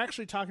 They're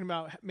actually talking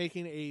about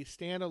making a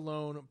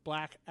standalone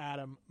Black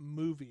Adam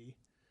movie.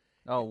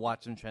 Oh,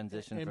 watch him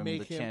transition from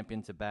the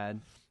champion to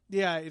bad.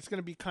 Yeah, it's going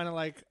to be kind of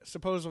like,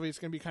 supposedly it's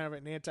going to be kind of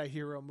an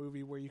anti-hero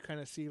movie where you kind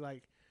of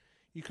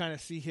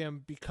see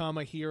him become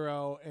a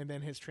hero and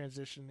then his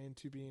transition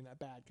into being a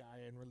bad guy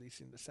and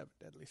releasing the 7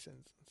 deadly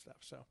sins and stuff.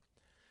 So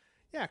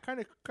yeah, kind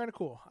of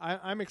cool.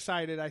 I'm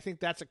excited. I think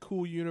that's a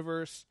cool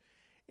universe,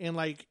 and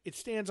like it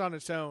stands on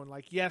its own.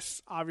 Like,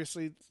 yes,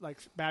 obviously, like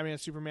Batman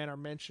and Superman are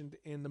mentioned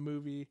in the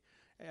movie,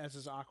 as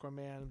is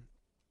Aquaman,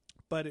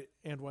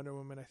 and Wonder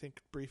Woman, I think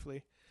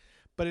briefly.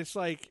 But it's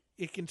like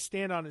it can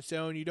stand on its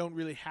own. You don't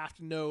really have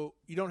to know.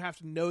 You don't have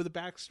to know the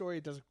backstory.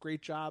 It does a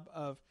great job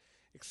of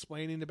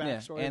explaining the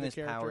backstory and of the his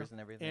character powers and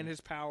everything, and his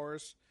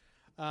powers.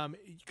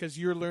 Because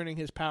you're learning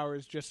his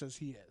powers just as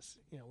he is,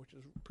 which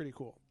is pretty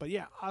cool. But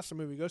yeah, awesome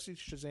movie. Go see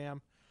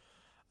Shazam.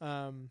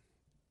 And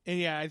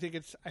yeah, I think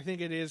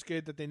it is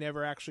good that they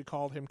never actually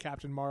called him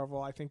Captain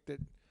Marvel. I think that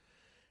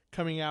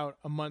coming out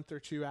a month or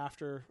two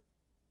after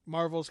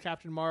Marvel's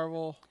Captain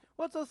Marvel,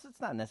 well, it's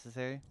not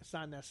necessary. It's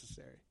not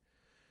necessary.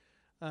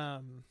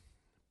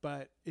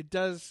 But it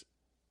does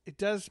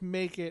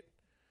make it.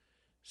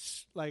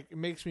 Like, it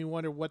makes me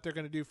wonder what they're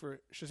going to do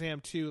for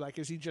Shazam 2. Like,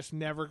 is he just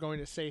never going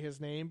to say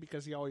his name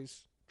because he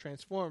always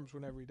transforms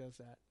whenever he does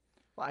that?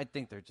 Well, I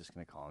think they're just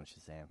going to call him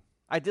Shazam.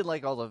 I did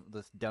like all of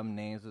those dumb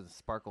names with the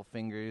sparkle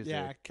fingers.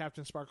 Yeah,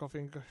 Captain Sparkle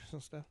Fingers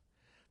and stuff.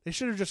 They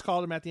should have just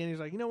called him at the end.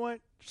 He's like, you know what?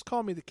 Just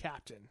call me the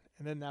Captain.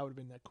 And then that would have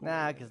been that cool.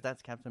 Nah, because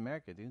that's Captain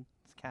America, dude.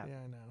 It's Cap. Yeah,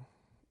 I know.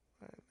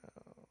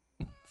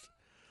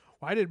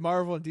 Why did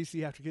Marvel and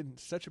DC have to get in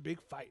such a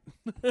big fight?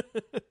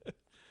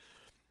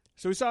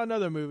 So we saw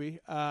another movie,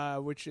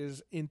 which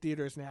is in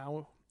theaters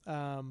now,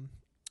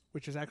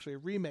 which is actually a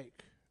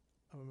remake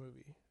of a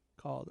movie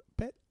called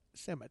Pet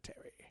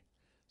Cemetery.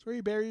 It's where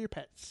you bury your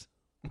pets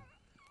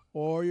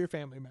or your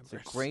family members.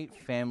 It's a great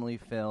family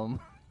film.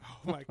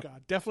 Oh my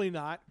God, definitely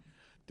not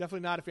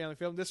a family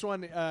film. This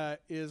one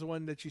is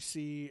one that you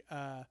see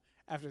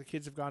after the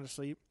kids have gone to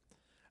sleep.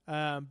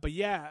 But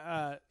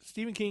yeah,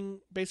 Stephen King,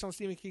 based on a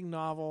Stephen King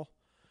novel.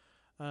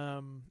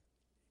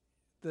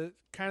 The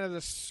kind of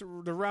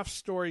the rough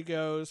story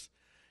goes,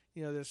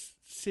 this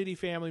city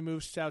family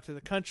moves out to the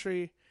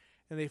country,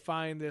 and they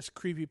find this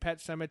creepy pet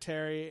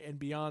cemetery, and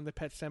beyond the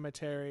pet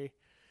cemetery,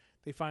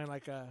 they find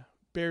like a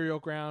burial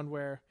ground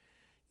where,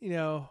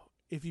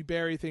 if you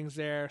bury things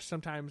there,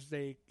 sometimes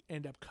they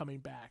end up coming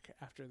back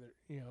after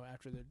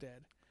they're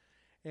dead.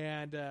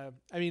 And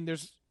I mean,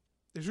 there's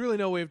really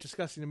no way of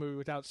discussing the movie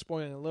without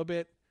spoiling a little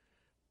bit,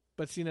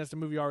 but seeing as the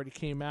movie already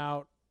came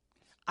out,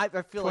 I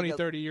feel 20, like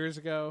 30 years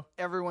ago.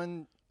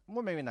 Everyone,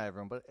 well, maybe not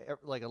everyone, but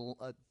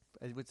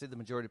I would say the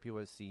majority of people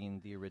have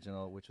seen the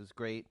original, which was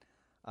great.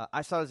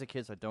 I saw it as a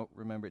kid, so I don't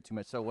remember it too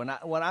much. So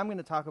what I'm going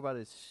to talk about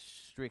is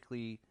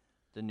strictly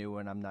the new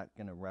one. I'm not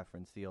going to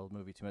reference the old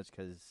movie too much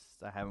because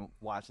I haven't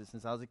watched it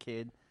since I was a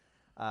kid.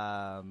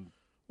 Well,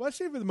 I'd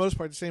say for the most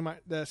part,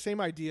 the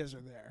same ideas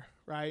are there,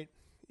 right?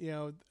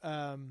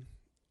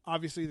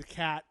 Obviously the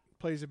cat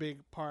plays a big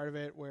part of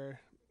it,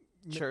 where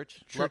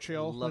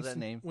Churchill, love that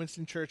name.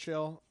 Winston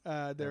Churchill,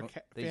 their they just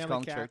family call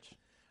him cat,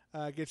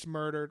 Church. Gets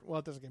murdered. Well,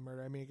 it doesn't get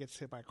murdered. I mean, it gets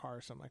hit by a car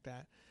or something like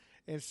that.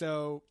 And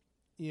so,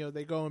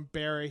 they go and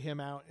bury him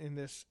out in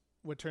this,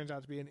 what turns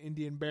out to be an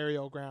Indian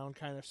burial ground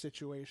kind of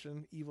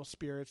situation, evil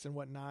spirits and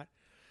whatnot.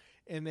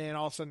 And then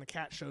all of a sudden the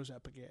cat shows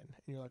up again.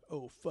 And you're like,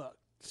 oh, fuck,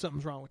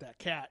 something's wrong with that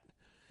cat.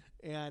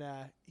 And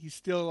he's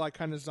still like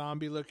kind of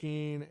zombie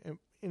looking.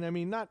 And I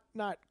mean, not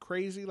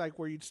crazy, like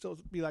where you'd still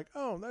be like,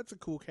 oh, that's a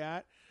cool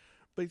cat.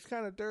 But he's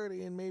kind of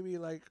dirty and maybe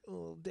like a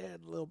little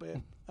dead a little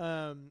bit.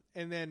 But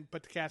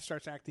the cat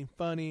starts acting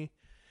funny.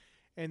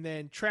 And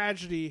then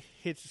tragedy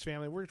hits his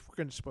family. We're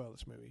going to spoil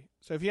this movie.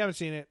 So if you haven't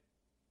seen it,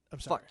 I'm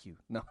sorry. Fuck you.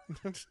 No.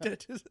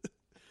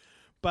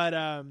 But,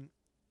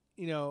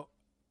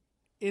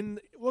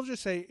 we'll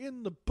just say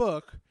in the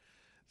book,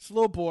 this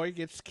little boy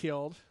gets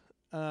killed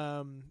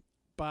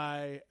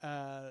by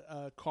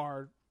a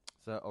car.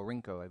 It's a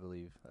Orinco, I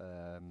believe.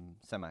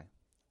 Semi.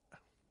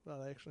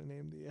 Well, they actually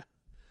named the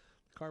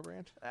car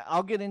brand.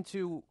 I'll get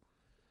into.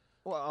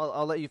 Well,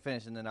 I'll let you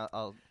finish, and then I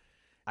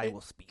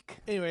will speak.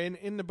 Anyway,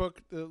 in the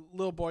book, the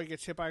little boy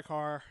gets hit by a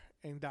car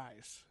and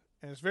dies,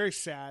 and it's very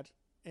sad.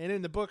 And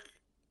in the book,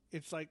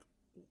 it's like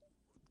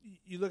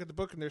you look at the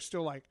book, and there's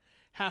still like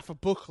half a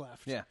book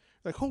left. Yeah,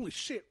 like holy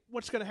shit,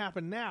 what's going to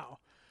happen now?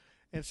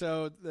 And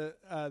so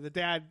the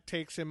dad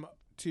takes him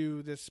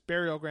to this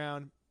burial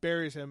ground,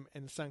 buries him,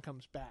 and the son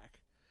comes back,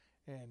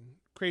 and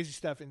crazy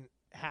stuff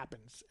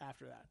happens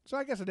after that. So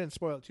I guess I didn't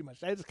spoil it too much.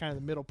 That's kind of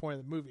the middle point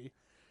of the movie.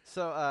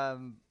 So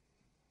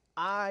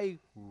I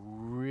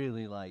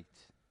really liked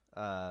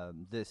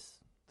this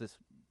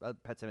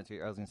Pet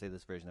Sematary. I was going to say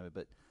this version of it,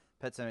 but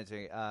Pet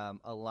Sematary.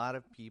 A lot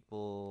of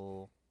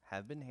people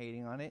have been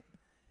hating on it,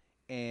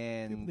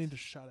 and People need to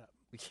shut up.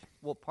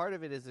 Well, part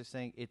of it is they're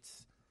saying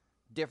it's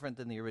different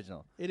than the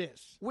original. It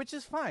is, which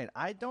is fine.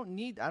 I don't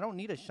need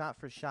a shot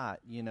for shot,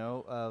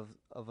 of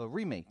a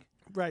remake.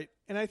 Right,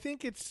 and I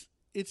think it's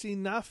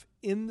enough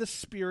in the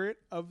spirit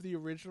of the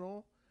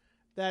original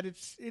that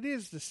it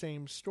is the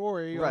same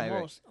story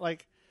almost.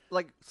 Right.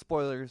 Like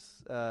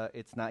spoilers,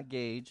 it's not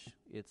Gage,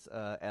 it's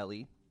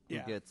Ellie who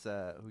gets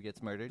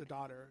murdered. The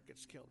daughter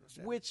gets killed.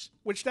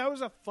 Which that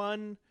was a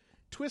fun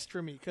twist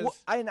for me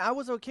because I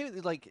was okay with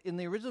it. Like in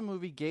the original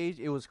movie, Gage,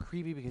 it was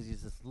creepy because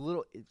he's this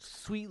little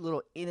sweet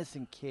little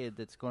innocent kid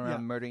that's going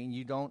around murdering, and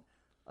you don't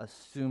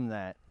assume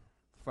that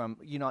from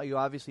you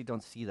obviously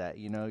don't see that.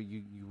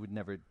 You would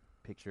never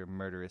picture a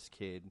murderous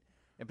kid,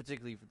 and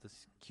particularly for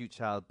this cute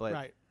child. But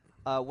right.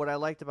 What I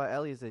liked about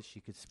Ellie is that she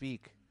could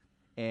speak,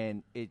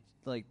 and it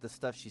like the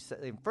stuff she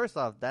said. And first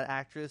off, that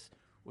actress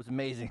was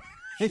amazing.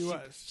 She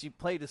was. She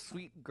played a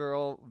sweet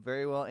girl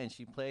very well, and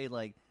she played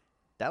like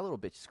that little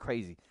bitch is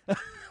crazy,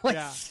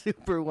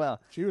 super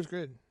well. She was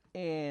good,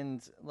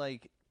 and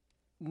like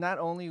not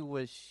only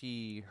was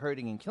she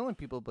hurting and killing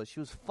people, but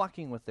she was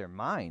fucking with their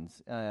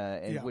minds,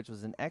 which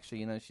was an extra.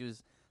 She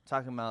was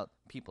talking about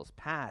people's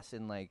past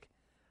and like.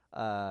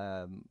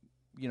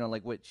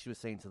 Like what she was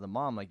saying to the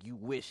mom, like you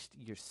wished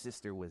your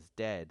sister was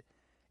dead,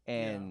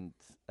 and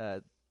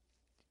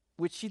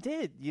which she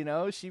did.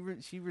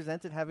 She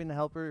resented having to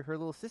help her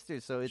little sister.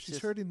 So she's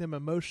just hurting them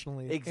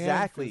emotionally,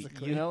 exactly. And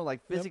physically.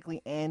 Like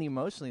physically and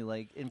emotionally,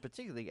 like in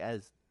particularly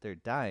as they're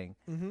dying.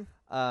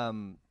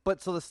 Mm-hmm.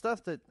 But so the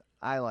stuff that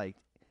I liked,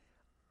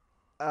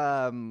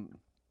 some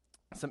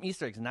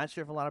Easter eggs. Not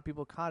sure if a lot of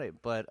people caught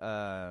it, but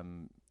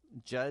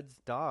Judd's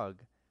dog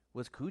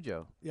was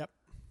Cujo. Yep.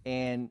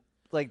 And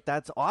like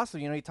that's awesome.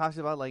 He talks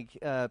about like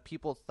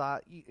people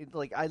thought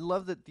like I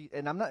love that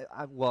and I'm not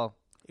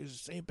he's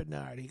Saint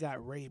Bernard. He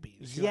got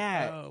rabies. You're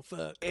Yeah. like, oh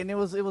fuck. And it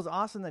was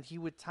awesome that he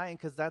would tie in,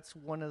 because that's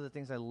one of the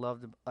things I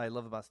love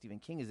about Stephen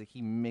King is that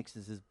he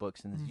mixes his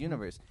books in his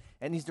universe,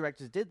 and these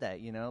directors did that.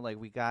 Like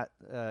we got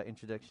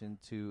introduction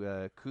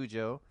to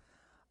Cujo,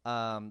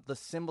 the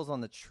symbols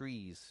on the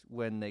trees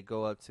when they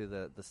go up to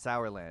the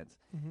Sourlands.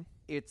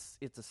 It's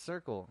a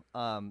circle.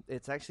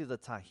 It's actually the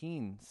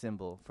Taheen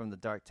symbol from the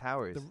Dark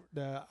Towers.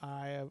 The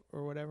eye of,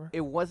 or whatever.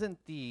 It wasn't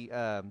the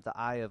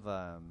eye of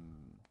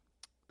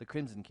the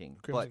Crimson King,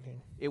 but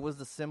King. it was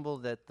the symbol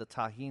that the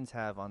Taheens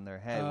have on their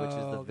head, which is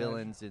the okay.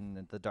 villains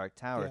in the Dark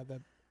Tower. Yeah,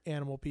 the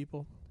animal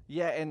people.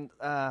 Yeah, and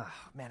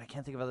man, I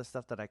can't think of other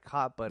stuff that I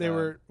caught, but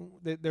there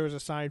was a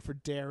sign for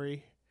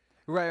dairy.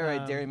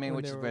 Right, Dairyman,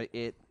 which is were, where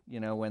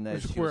when the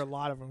which is where a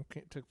lot of them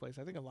took place.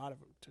 I think a lot of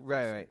them took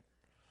place.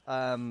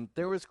 Right.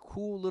 There was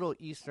cool little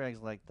Easter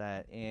eggs like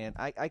that, and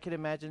I can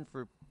imagine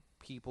for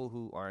people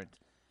who aren't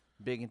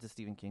big into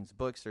Stephen King's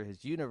books or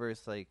his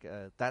universe, like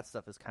that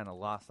stuff is kind of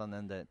lost on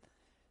them. That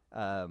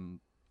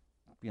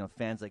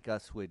fans like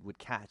us would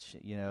catch.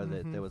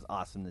 That was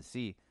awesome to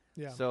see.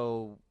 Yeah.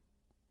 So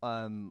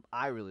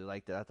I really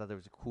liked it. I thought there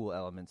was cool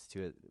elements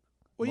to it.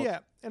 Well, yeah,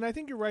 and I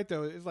think you're right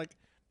though. It's like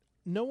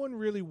no one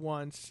really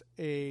wants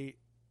a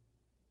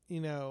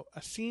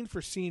scene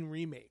for scene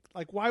remake.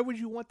 Like, why would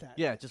you want that?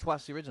 Yeah, just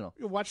watch the original.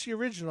 Watch the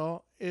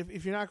original.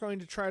 If you're not going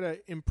to try to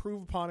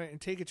improve upon it and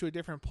take it to a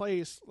different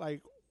place,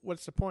 like,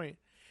 what's the point?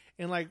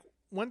 And like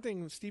one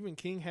thing Stephen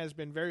King has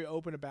been very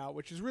open about,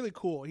 which is really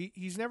cool.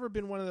 He's never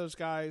been one of those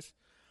guys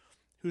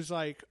who's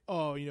like,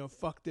 oh,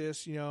 fuck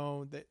this,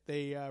 that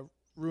they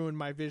ruined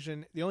my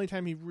vision. The only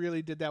time he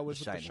really did that was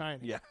with The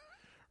Shining. Yeah.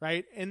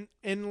 Right? And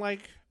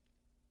like,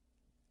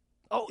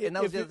 and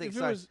that was the other thing.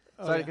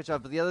 Sorry to cut you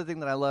off, but the other thing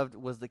that I loved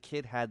was the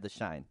kid had the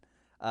shine,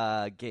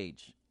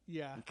 Gage.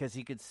 Yeah. Because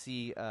he could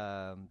see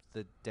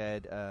the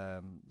dead,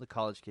 the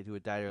college kid who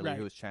had died earlier,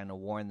 who was trying to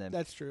warn them.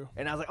 That's true.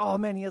 And I was like, oh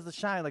man, he has the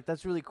shine. Like,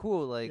 that's really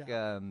cool. Like,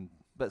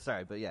 but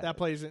yeah. That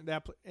plays in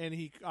that, and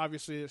he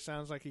obviously, it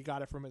sounds like he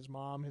got it from his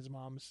mom. His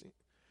mom's,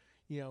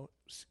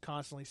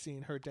 constantly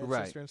seeing her dead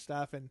sister and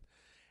stuff, and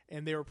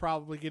they were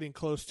probably getting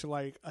close to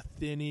like a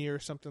thinny or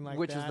something like that.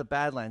 Which is the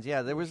Badlands.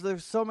 Yeah,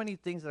 there's so many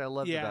things that I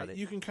loved about it.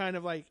 You can kind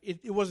of like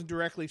it wasn't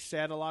directly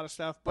said, a lot of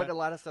stuff, but a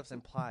lot of stuff's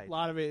implied. A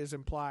lot of it is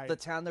implied. The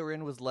town they were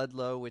in was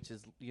Ludlow, which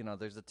is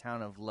there's a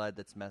town of Lud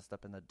that's messed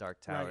up in the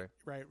Dark Tower.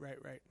 Right.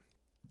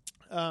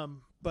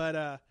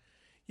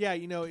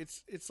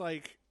 It's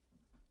like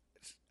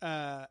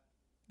The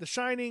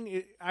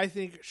Shining. I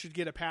think should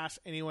get a pass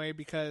anyway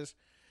because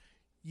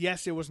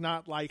yes, it was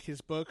not like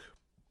his book.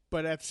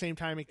 But at the same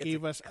time, it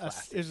gave us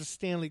it's a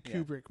Stanley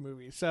Kubrick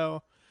movie.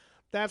 So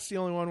that's the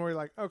only one where you're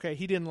like, okay,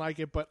 he didn't like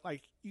it, but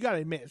like you got to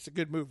admit it's a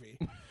good movie.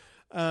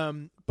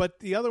 But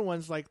the other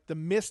ones, like The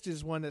Mist,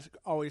 is one that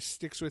always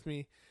sticks with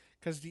me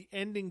because the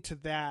ending to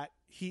that,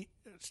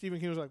 Stephen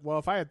King was like, well,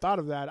 if I had thought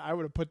of that, I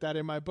would have put that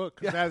in my book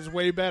because that is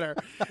way better.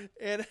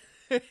 and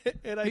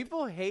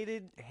people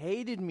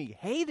hated me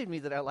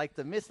that I liked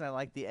The Mist and I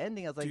liked the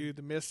ending. I was like, dude,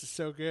 The Mist is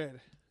so good.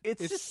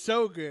 It's just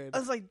so good. I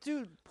was like,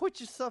 dude, put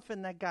yourself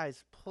in that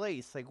guy's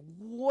place. Like,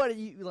 what are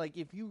you like?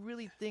 If you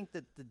really think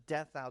that the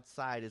death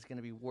outside is going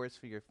to be worse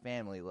for your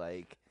family,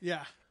 like,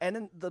 yeah. And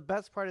then the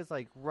best part is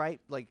like right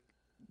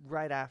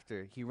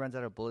after he runs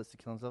out of bullets to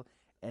kill himself,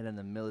 and then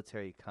the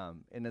military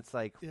come, and it's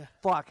like,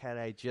 fuck, had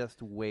I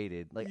just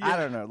waited? Like, I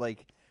don't know,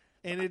 like,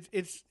 and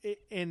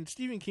and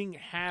Stephen King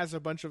has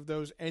a bunch of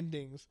those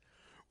endings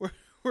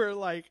where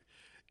like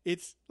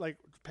it's like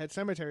Pet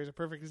Sematary is a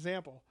perfect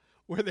example.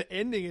 Where the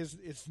ending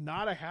it's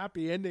not a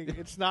happy ending.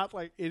 It's not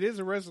like it is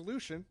a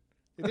resolution.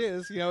 It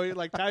is, it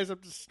like ties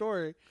up the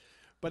story,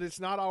 but it's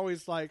not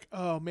always like,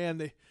 oh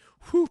man,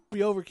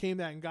 we overcame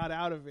that and got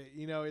out of it.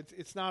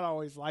 It's not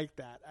always like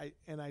that.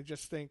 I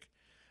just think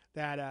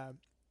that a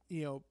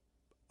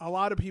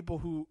lot of people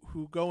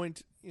who go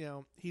into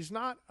he's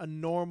not a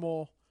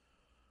normal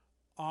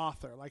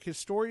author. Like his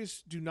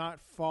stories do not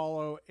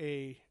follow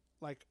a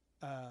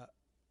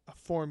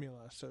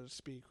formula, so to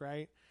speak.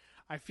 Right?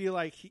 I feel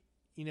like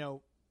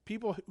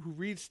people who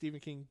read Stephen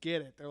King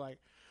get it. They're like,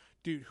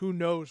 dude, who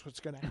knows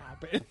what's going to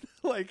happen?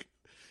 Like,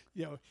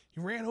 he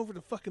ran over the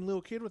fucking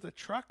little kid with a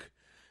truck,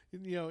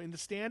 in the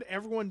stand.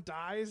 Everyone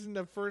dies in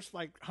the first,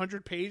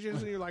 100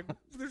 pages. And you're like,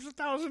 there's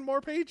 1,000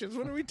 more pages.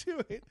 What are we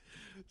doing?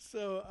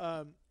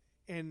 So,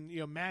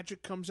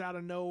 magic comes out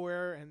of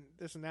nowhere and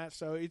this and that.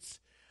 So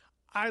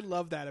I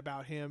love that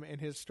about him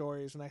and his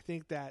stories. And I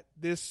think that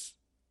this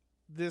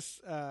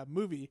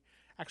movie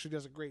actually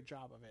does a great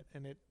job of it,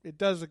 and it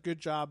does a good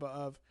job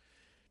of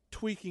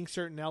tweaking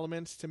certain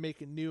elements to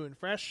make it new and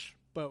fresh,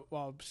 but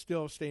while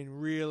still staying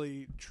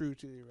really true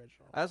to the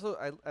original.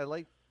 I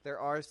like there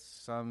are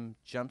some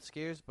jump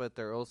scares, but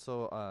there are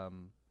also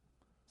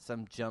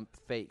some jump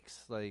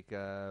fakes, like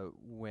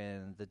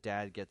when the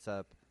dad gets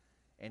up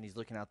and he's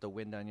looking out the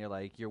window, and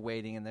you're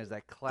waiting, and there's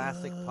that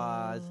classic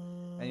pause,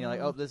 and you're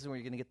like, oh, this is where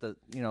you're gonna get the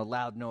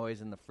loud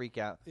noise and the freak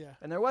out. Yeah.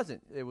 And there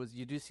wasn't. It was,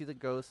 you do see the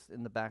ghost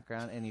in the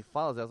background, and he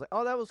follows it. I was like,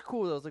 oh, that was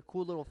cool. That was a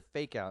cool little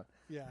fake out.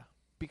 Yeah.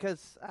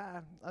 Because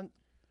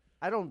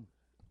I don't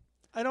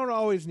I don't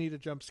always need a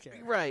jump scare.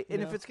 Right. you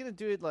And know? if it's going to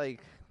do it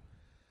like,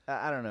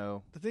 I don't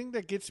know. The thing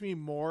that gets me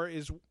more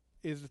is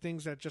the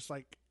things that just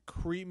like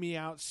creep me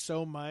out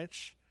so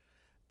much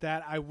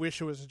that I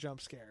wish it was a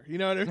jump scare. You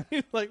know what I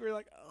mean? Like we're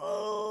like,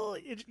 oh,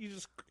 you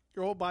just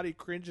your whole body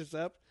cringes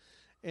up,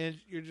 and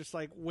you're just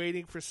like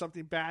waiting for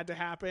something bad to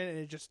happen, and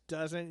it just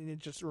doesn't, and it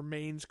just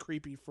remains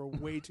creepy for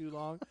way too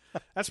long.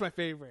 That's my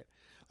favorite.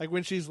 Like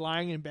when she's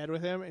lying in bed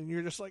with him, and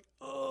you're just like,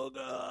 oh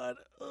god,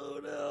 oh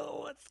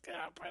no, what's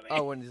happening?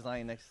 Oh, when he's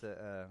lying next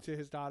to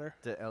his daughter.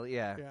 Ellie,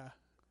 yeah. Yeah.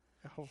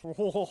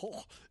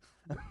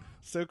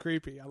 So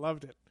creepy. I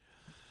loved it.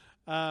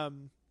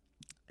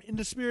 In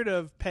the spirit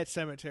of Pet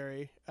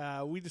Sematary,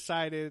 we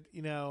decided,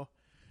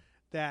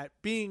 that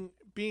being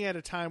at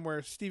a time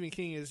where Stephen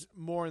King is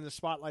more in the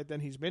spotlight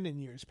than he's been in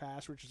years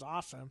past, which is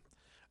awesome,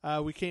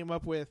 we came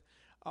up with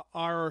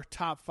our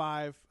top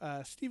 5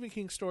 Stephen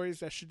King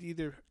stories that should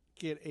either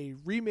get a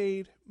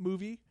remade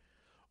movie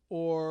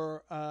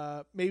or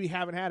maybe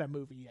haven't had a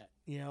movie yet.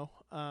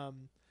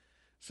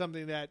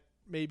 Something that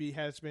maybe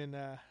has been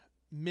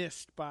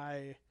missed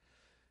by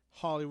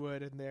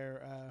Hollywood and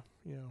their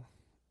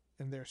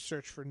their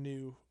search for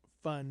new,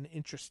 fun,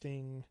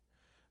 interesting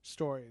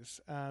stories.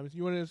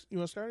 You want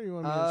to start, or you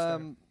want me to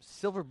start?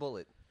 Silver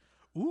Bullet.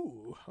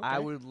 Ooh, okay. I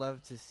would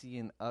love to see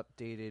an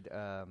updated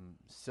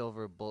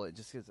Silver Bullet,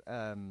 just because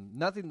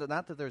not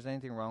that there's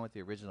anything wrong with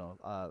the original.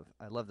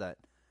 I love that.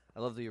 I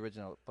love the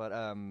original, but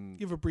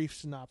give a brief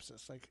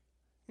synopsis,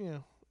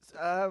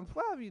 well,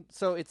 I mean,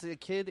 so it's a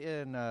kid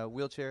in a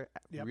wheelchair,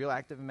 Yep. real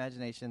active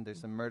imagination. There's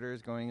some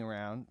murders going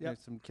around. Yep. There's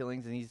some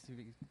killings, and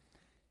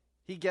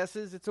he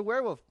guesses it's a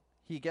werewolf.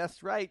 He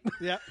guessed right.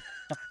 Yeah.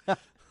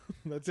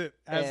 That's it.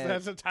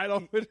 As the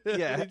title would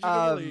Yeah. lead you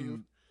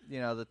to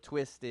believe. The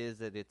twist is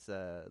that it's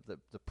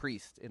the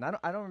priest, and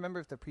I don't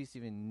remember if the priest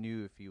even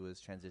knew if he was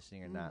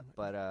transitioning or not.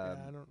 But I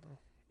don't know.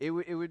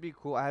 it would be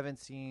cool. I haven't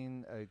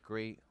seen a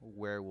great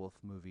werewolf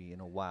movie in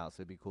a while,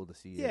 so it'd be cool to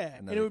see. Yeah,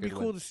 and it would be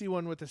cool to see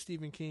one with a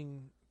Stephen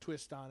King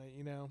twist on it.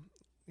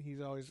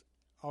 He's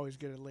always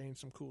good at laying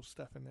some cool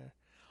stuff in there.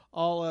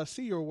 I'll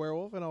see your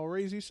werewolf, and I'll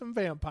raise you some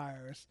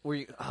vampires. Were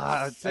you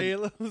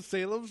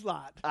Salem's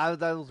Lot.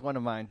 That was one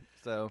of mine.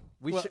 So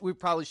we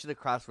probably should have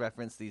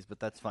cross-referenced these, but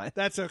that's fine.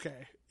 That's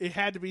okay. It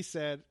had to be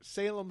said.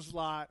 Salem's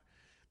Lot,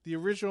 the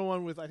original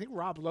one with, I think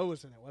Rob Lowe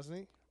was in it, wasn't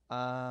he?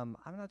 I'm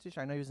not too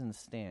sure. I know he was in The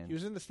Stand. He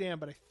was in The Stand,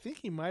 but I think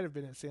he might have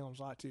been in Salem's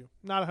Lot too.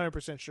 Not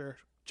 100% sure.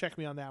 Check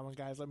me on that one,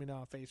 guys. Let me know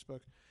on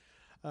Facebook.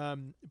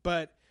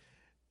 But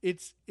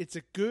it's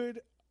a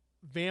good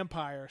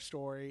vampire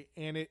story,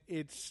 and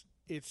it's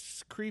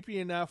creepy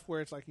enough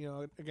where it's like,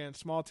 again,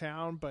 small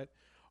town, but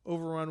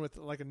overrun with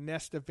like a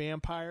nest of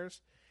vampires.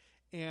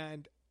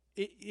 And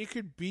it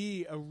could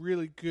be a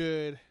really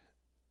good,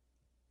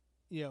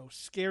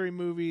 scary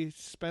movie,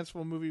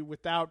 suspenseful movie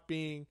without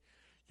being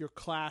your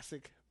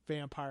classic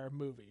vampire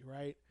movie,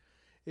 right?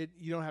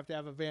 You don't have to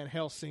have a Van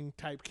Helsing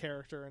type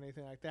character or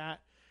anything like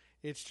that.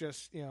 It's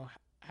just,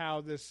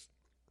 how the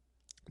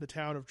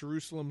town of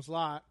Jerusalem's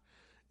Lot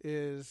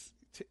is,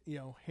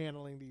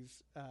 handling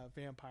these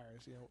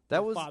vampires.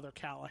 That with was Father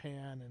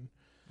Callahan, and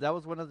that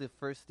was one of the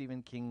first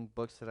Stephen King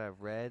books that I've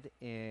read,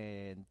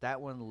 and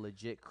that one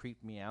legit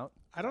creeped me out.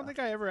 I don't think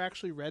I ever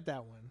actually read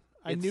that one.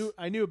 I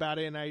knew about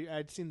it, and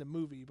I'd seen the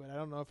movie, but I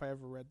don't know if I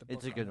ever read the book.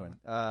 It's a good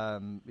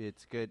one.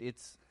 It's good.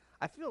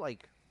 I feel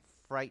like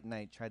Fright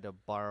Night tried to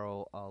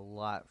borrow a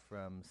lot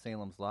from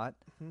Salem's Lot.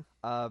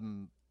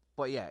 Mm-hmm.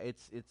 But yeah,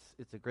 it's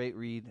a great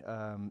read.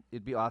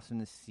 It'd be awesome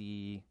to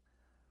see.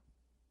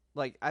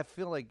 Like, I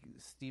feel like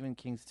Stephen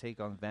King's take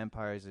on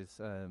vampires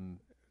is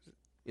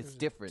it's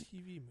different. A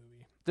TV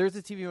movie. There's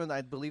a TV one.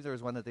 I believe there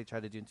was one that they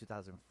tried to do in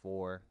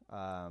 2004.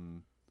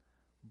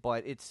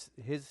 But it's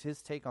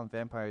his take on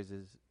vampires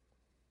is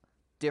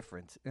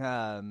different.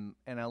 And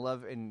I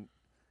love, and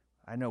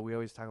I know we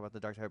always talk about the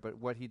Dark Tower, but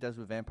what he does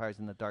with vampires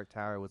in the Dark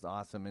Tower was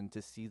awesome, and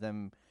to see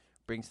them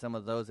bring some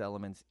of those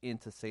elements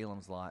into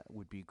Salem's Lot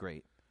would be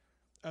great.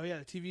 Oh yeah,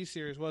 the TV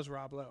series was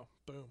Rob Lowe.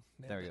 Boom.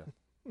 There you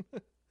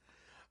go.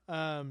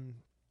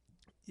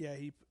 Yeah,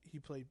 he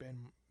played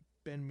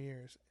Ben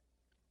Mears.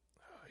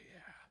 Oh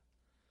yeah,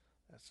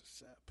 that's a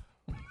Sep.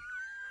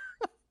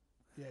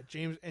 Yeah,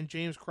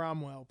 James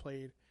Cromwell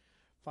played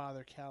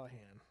Father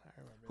Callahan. I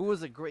remember. Who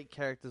was a great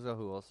character as well,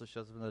 who also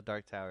shows up in the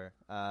Dark Tower.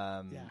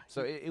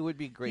 So it would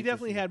be great. He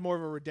definitely had more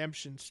of a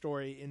redemption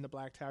story in the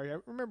Black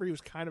Tower. I remember he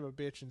was kind of a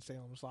bitch in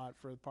Salem's Lot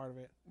for part of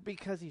it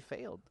because he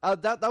failed.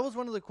 That was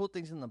one of the cool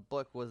things in the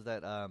book was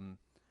that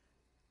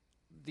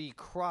the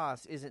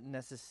cross isn't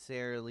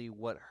necessarily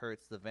what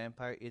hurts the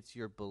vampire; it's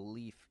your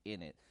belief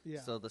in it.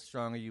 Yeah. So the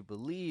stronger you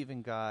believe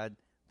in God,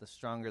 the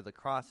stronger the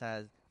cross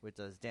has, which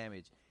does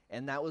damage.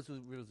 And that was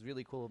what was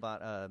really cool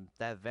about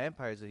that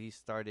vampire is that he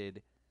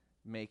started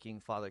making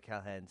Father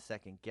Callahan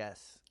second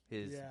guess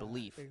his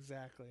belief.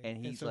 Exactly.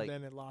 And so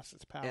then it lost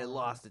its power. It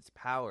lost its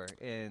power.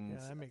 And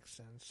yeah, that makes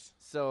sense.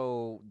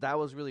 So that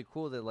was really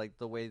cool that like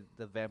the way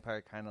the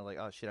vampire kind of like,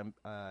 oh shit,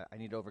 I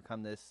need to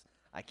overcome this.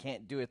 I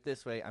can't do it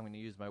this way. I'm going to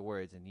use my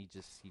words. And he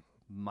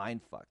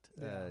mind fucked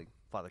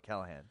Father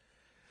Callahan.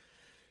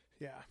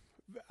 Yeah,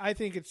 I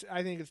think it's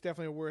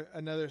definitely worth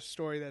another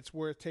story that's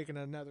worth taking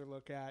another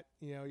look at.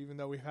 You know, even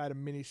though we've had a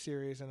mini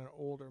series and an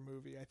older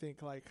movie, I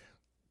think like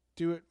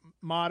do it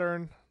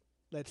modern.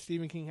 Let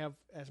Stephen King have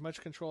as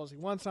much control as he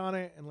wants on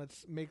it, and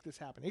let's make this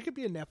happen. It could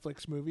be a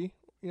Netflix movie,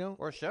 you know,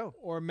 or a show,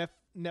 or a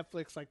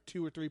Netflix like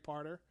 2 or 3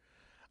 parter.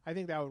 I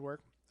think that would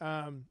work.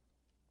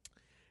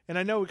 And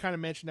I know we kind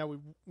of mentioned that we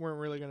weren't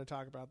really going to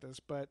talk about this,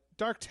 but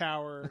Dark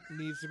Tower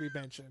needs to be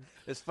mentioned.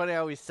 It's funny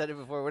how we said it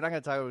before. We're not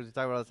going to talk about it. We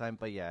talk about it all the time,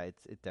 but yeah,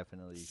 it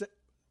definitely.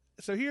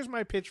 So here's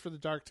my pitch for the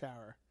Dark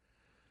Tower.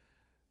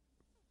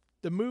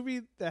 The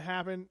movie that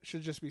happened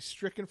should just be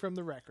stricken from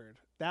the record.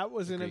 That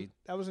was in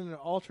an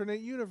alternate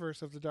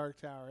universe of the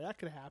Dark Tower. That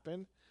could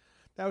happen.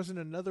 That was in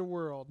another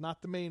world,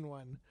 not the main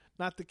one,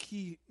 not the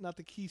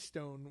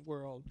Keystone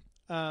world.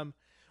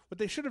 What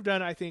they should have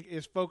done, I think,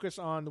 is focus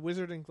on the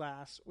Wizard in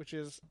Glass, which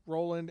is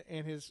Roland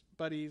and his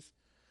buddies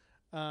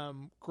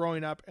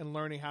growing up and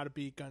learning how to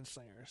be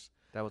gunslingers.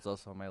 That was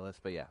also on my list,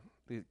 but yeah,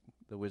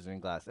 the Wizard in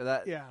Glass.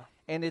 Yeah,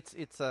 and it's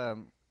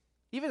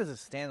even as a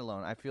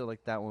standalone, I feel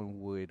like that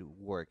one would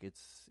work.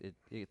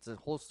 It's a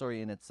whole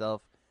story in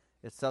itself.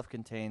 It's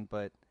self-contained,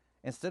 but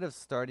instead of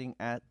starting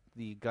at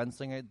the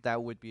gunslinger,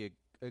 that would be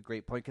a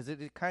great point because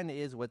it kind of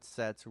is what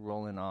sets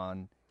Roland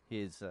on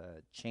his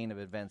chain of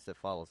events that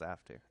follows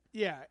after.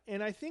 Yeah,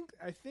 and I think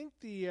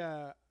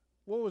the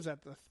what was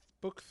that, the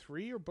book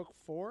 3 or book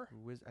 4?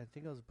 I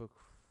think it was book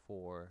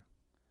 4.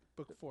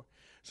 Book 4.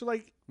 So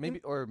like maybe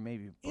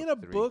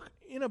book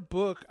in a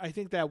book, I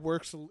think that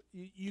works.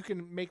 You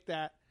can make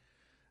that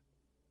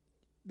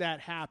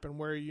happen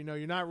where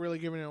you're not really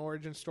giving an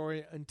origin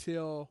story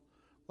until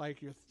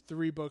like you're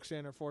 3 books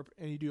in or 4,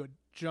 and you do a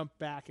jump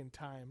back in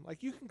time.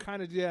 Like you can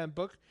kind of do that in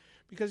book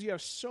because you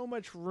have so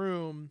much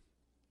room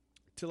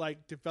to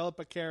like develop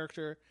a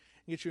character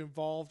and get you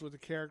involved with the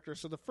character.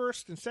 So the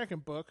first and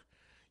second book,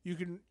 you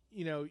can,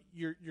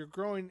 you're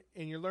growing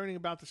and you're learning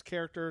about this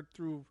character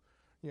through,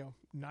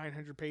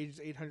 900 pages,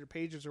 800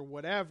 pages or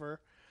whatever.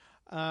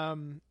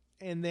 And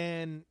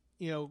then,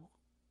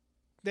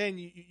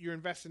 then you're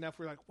invested enough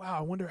where you're like, wow,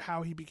 I wonder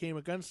how he became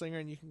a gunslinger,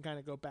 and you can kind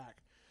of go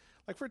back.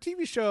 Like for a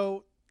TV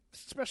show,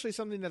 especially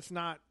something that's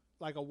not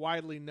like a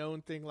widely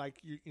known thing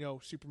like,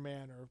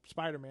 Superman or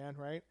Spider-Man,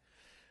 right?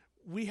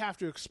 We have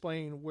to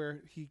explain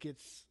where he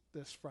gets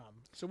this from.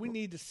 So we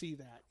need to see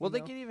that. Well, they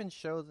could even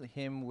show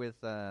him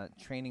with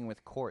training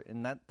with Court,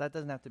 and that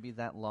doesn't have to be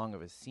that long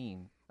of a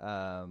scene.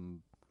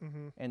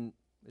 And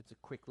it's a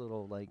quick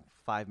little like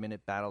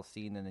 5-minute battle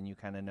scene, and then you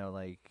kind of know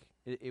like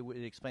it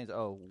explains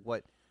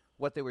what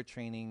they were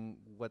training,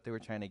 what they were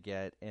trying to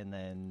get, and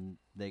then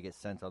they get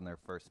sent on their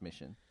first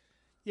mission.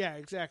 Yeah,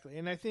 exactly.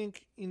 And I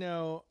think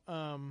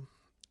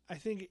I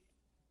think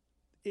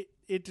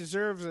it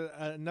deserves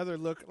another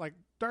look. Like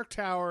Dark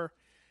Tower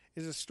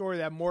is a story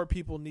that more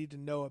people need to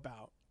know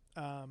about.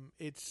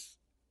 It's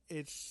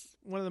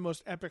one of the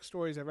most epic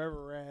stories I've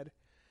ever read,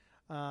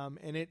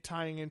 and it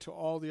tying into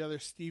all the other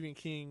Stephen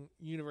King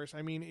universe.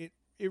 I mean,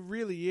 it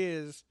really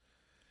is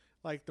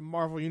like the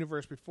Marvel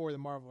universe before the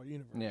Marvel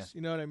universe. Yeah.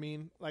 You know what I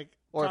mean? Like,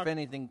 if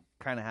anything,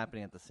 kind of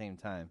happening at the same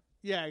time.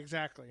 Yeah,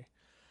 exactly.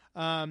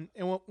 And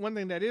one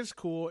thing that is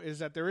cool is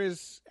that there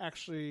is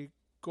actually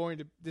going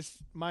to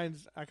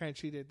I kind of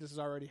cheated. This is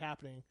already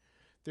happening.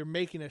 They're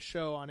making a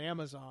show on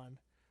Amazon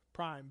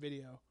Prime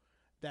Video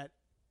that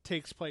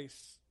takes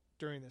place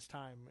during this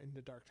time in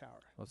the Dark Tower.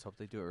 Let's hope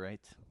they do it right.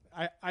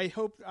 I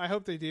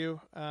hope they do.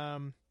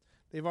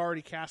 They've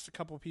already cast a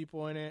couple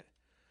people in it.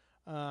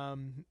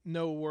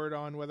 No word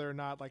on whether or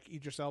not like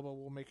Idris Elba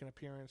will make an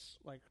appearance,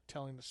 like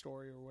telling the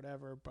story or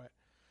whatever. But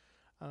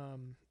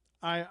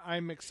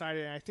I'm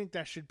excited. I think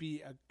that should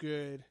be a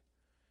good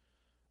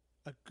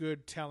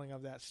telling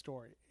of that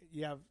story.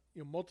 You have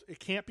it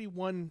can't be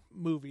one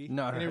movie.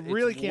 No, and it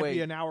really can't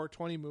be an hour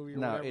 20 movie. Or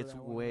whatever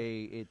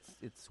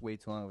it's way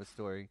too long of a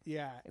story.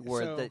 Yeah,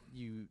 that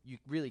you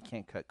really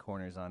can't cut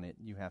corners on it.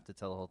 You have to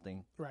tell the whole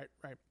thing. Right,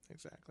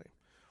 exactly.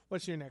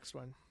 What's your next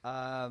one?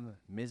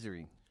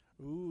 Misery.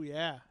 Ooh,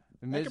 yeah.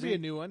 Misery, that could be a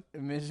new one.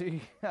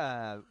 Misery.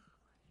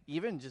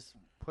 Even just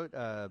put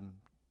it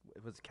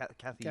was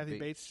Kathy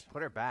Bates.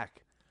 Put her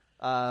back.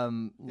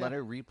 Let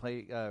her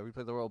replay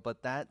the role.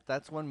 But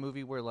that's one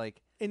movie where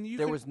like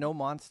there was no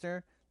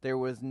monster. There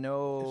was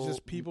no. It's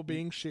just people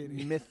being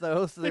shitty.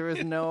 Mythos. There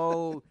was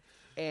no,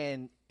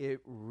 and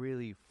it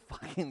really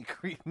fucking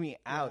creeped me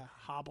out. Yeah,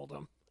 hobbled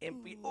them.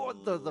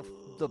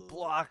 The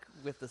block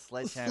with the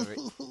sledgehammer.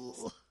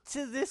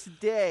 To this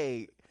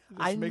day,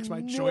 it makes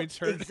my joints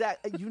hurt.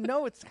 Exactly.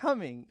 It's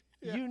coming.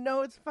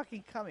 Yeah. It's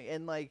fucking coming.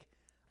 And like,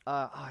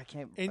 I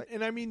can't.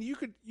 And I mean, you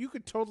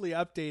could totally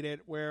update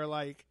it where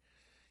like,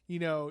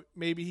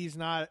 maybe he's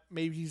not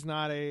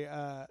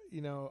a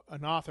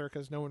an author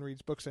because no one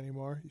reads books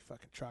anymore. You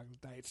fucking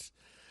troglodytes.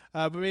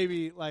 But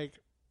maybe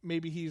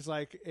he's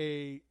like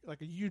a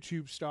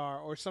YouTube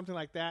star or something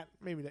like that.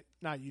 Maybe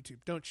not YouTube.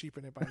 Don't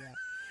cheapen it by that.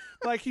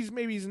 like he's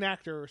an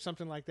actor or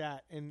something like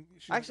that. And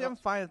she's Actually, like, I'm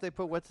fine if they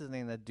put what's his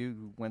name, that dude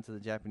who went to the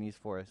Japanese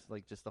forest,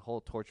 like just the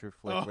whole torture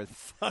flick oh, with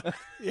fuck.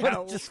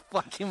 Yeah, just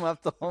fuck him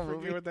up the whole I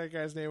forget movie. what that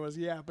guy's name was.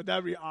 Yeah, but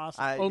that'd be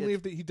awesome. I- Only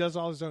it's- if he does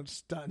all his own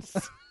stunts.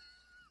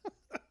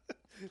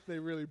 They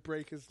really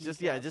break his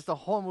kneecaps. Just a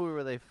whole movie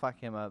where they fuck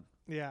him up.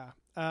 Yeah.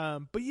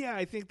 But yeah,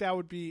 I think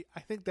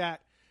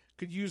that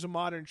could use a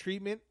modern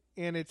treatment,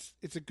 and it's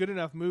a good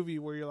enough movie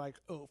where you're like,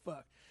 oh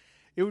fuck.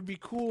 It would be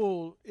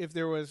cool if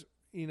there was,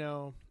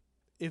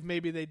 if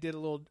maybe they did a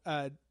little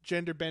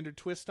gender bender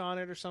twist on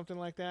it or something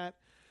like that.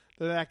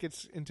 That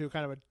gets into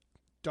kind of a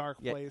dark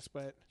Yeah. place,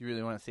 but You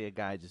really want to see a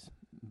guy just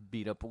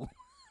beat up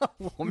a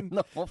woman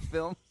the whole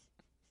film?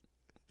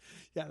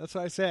 yeah, that's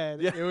what I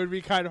said. Yeah. It would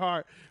be kind of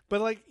hard.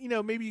 But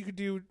maybe you could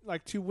do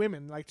like two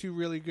women, like two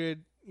really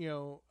good,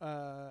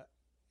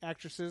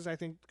 actresses. I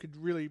think could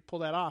really pull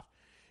that off.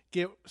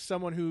 Get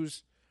someone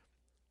who's,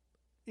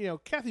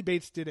 Kathy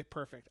Bates did it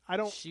perfect. I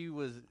don't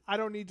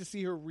need to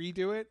see her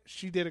redo it.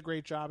 She did a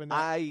great job in that.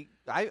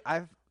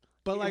 I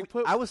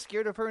was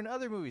scared of her in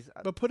other movies.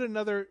 But put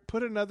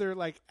another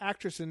like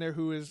actress in there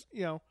who is,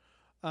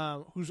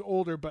 who's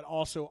older but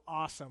also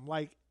awesome.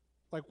 Like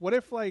what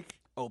if like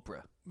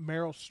Oprah.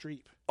 Meryl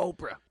Streep?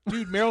 Oprah.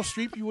 Dude, Meryl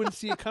Streep, you wouldn't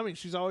see it coming.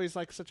 She's always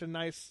like such a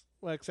nice,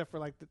 well, except for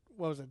like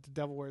what was it? The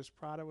Devil Wears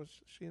Prada. Was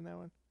she in that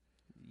one?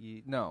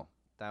 No,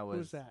 that was. Who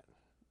was that?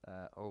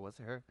 Or was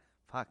it her?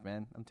 Fuck,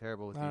 man, I'm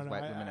terrible with I these don't know.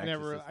 white women I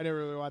actresses. never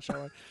really watched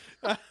that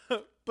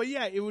one. But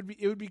yeah, it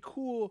would be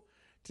cool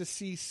to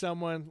see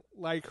someone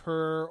like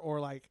her or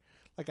like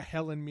a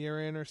Helen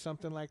Mirren or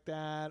something like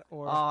that.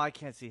 Or Oh, I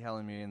can't see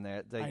Helen Mirren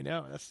there. I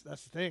know that's the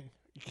thing.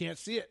 You can't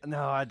see it.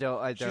 No, I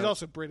don't. She's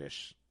also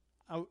British.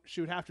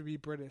 She would have to be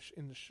British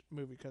in the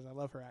movie because I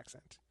love her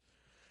accent.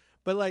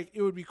 But like,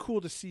 it would be cool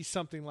to see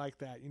something like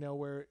that,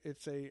 where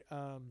it's a,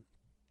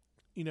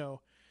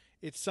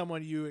 it's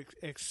someone you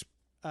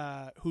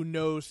who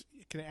knows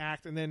can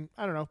act, and then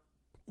I don't know,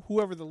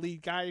 whoever the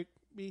lead guy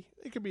be.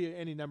 It could be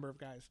any number of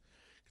guys.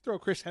 Throw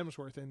Chris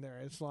Hemsworth in there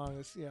as long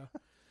as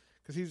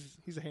because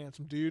he's a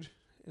handsome dude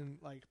and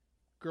like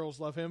girls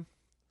love him.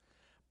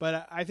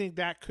 But I think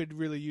that could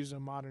really use a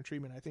modern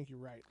treatment. I think you're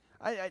right.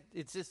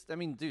 It's just, I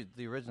mean, dude,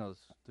 the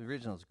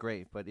original's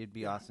great, but it'd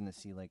be awesome to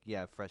see like,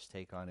 a fresh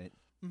take on it,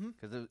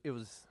 because it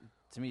was,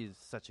 to me,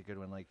 it's such a good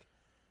one. Like,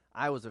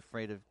 I was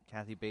afraid of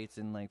Kathy Bates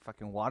in like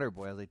fucking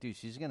Waterboy. I was like, dude,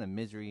 she's gonna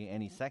misery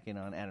any second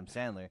on Adam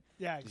Sandler.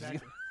 Yeah,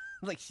 exactly.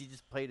 Like, she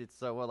just played it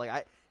so well.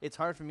 Like, it's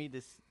hard for me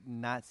to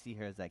not see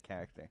her as that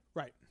character.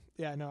 Right.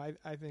 Yeah. No.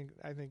 I think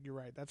you're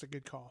right. That's a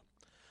good call.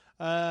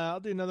 I'll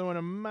do another one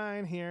of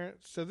mine here.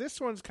 So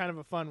this one's kind of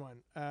a fun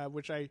one,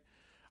 which I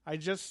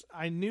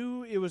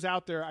knew it was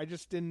out there. I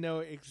just didn't know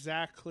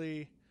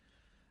exactly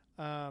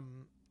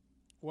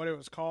what it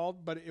was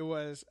called, but it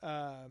was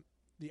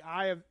the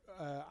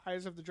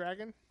Eyes of the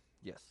Dragon.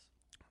 Yes.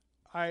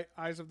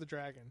 Eyes of the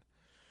Dragon,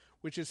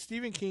 which is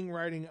Stephen King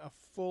writing a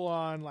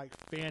full-on like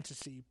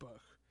fantasy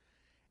book,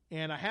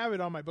 and I have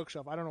it on my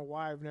bookshelf. I don't know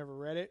why I've never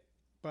read it,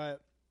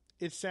 but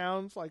it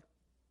sounds like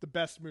the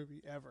best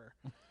movie ever.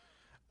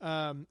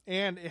 And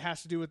it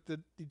has to do with the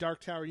Dark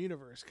Tower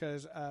universe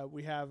because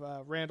we have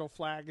Randall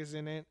Flagg is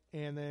in it,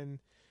 and then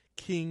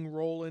King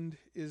Roland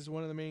is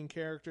one of the main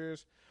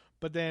characters.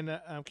 But then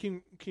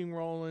King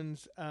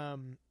Roland's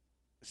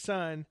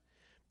son,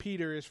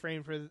 Peter, is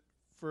framed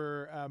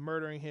for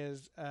murdering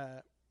his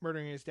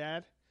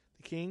dad,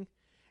 the king,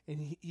 and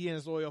he and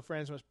his loyal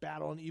friends must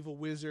battle an evil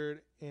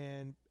wizard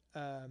and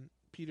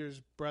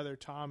Peter's brother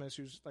Thomas,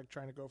 who's like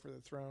trying to go for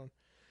the throne.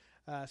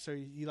 So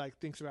he like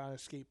thinks about an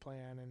escape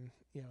plan, and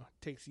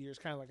takes years,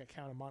 kind of like a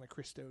Count of Monte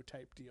Cristo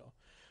type deal.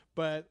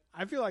 But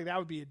I feel like that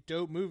would be a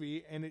dope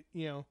movie, and it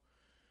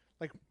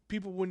like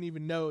people wouldn't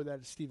even know that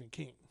it's Stephen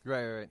King.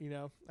 Right.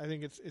 I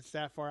think it's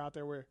that far out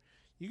there where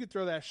you could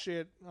throw that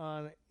shit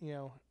on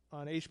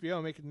on HBO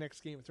and make it the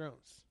next Game of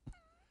Thrones.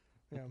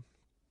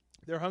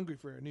 They're hungry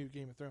for a new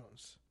Game of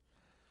Thrones.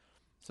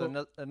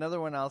 So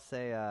another one I'll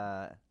say,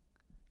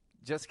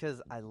 just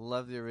because I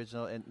love the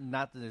original, and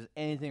not that there's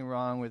anything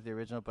wrong with the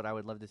original, but I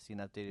would love to see an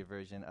updated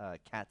version.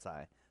 Cat's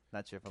Eye.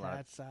 Not sure if a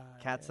lot.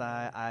 Cat's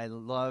Eye. I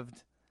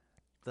loved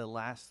the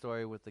last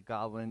story with the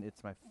goblin.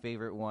 It's my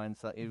favorite one,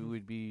 so it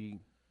would be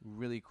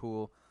really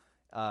cool.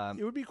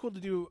 It would be cool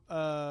to do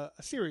a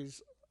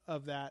series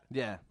of that.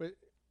 Yeah.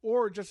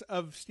 Or just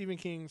of Stephen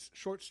King's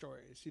short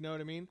stories. You know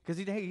what I mean? Because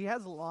he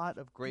has a lot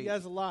of great. He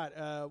has a lot.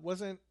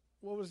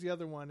 What was the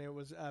other one? It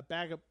was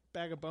Bag of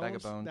Bones. Bag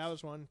of Bones. That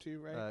was one too,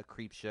 right?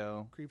 Creep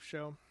Show.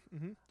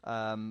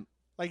 Mm-hmm.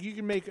 Like you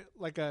can make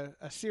like a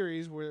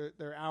series where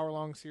they're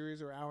hour-long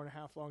series or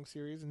hour-and-a-half-long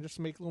series, and just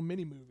make little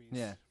mini movies.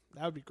 Yeah,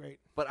 that would be great.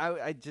 But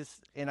I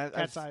just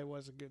Cat's Eye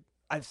was a good.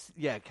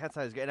 Cat's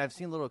Eye is good, and I've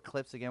seen little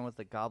clips again with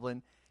the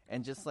goblin,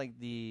 and just like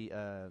the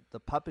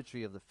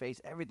puppetry of the face,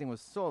 everything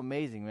was so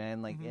amazing,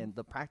 man. Like, and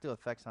the practical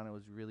effects on it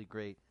was really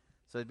great.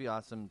 So it'd be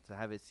awesome to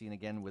have it seen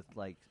again with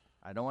like,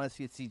 I don't want to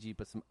see it CG,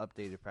 but some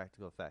updated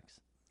practical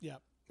effects. Yeah,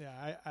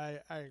 I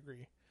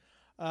agree.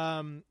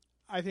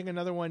 I think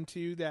another one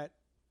too that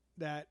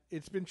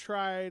it's been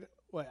tried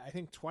I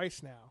think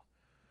twice now,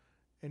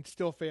 and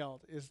still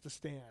failed, is The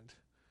Stand.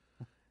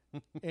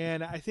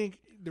 And I think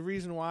the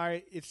reason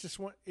why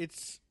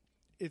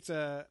it's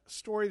a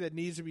story that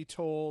needs to be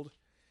told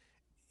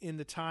in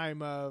the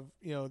time of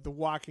The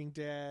Walking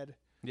Dead,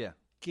 Yeah.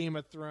 Game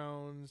of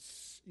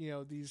Thrones,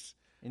 these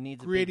It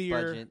needs grittier. a big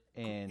budget,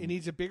 and It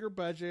needs a bigger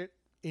budget.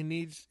 It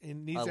needs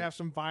to have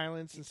some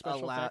violence and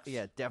special effects.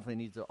 Yeah, definitely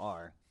needs an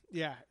R.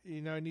 Yeah,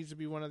 it needs to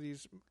be one of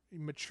these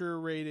mature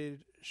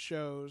rated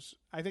shows.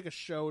 I think a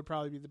show would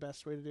probably be the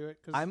best way to do it.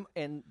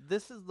 And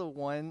this is the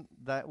one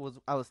that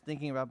I was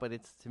thinking about, but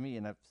it's, to me,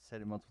 and I've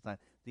said it multiple times,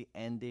 the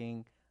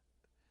ending.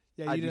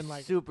 Yeah, you I'd didn't be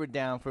like super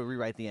down for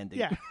rewrite the ending.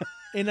 Yeah,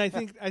 and I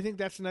think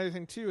that's another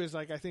thing too. Is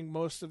I think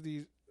most of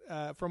these,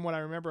 from what I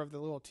remember of the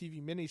little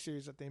TV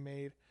miniseries that they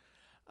made,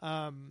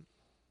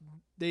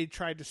 they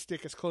tried to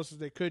stick as close as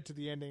they could to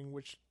the ending,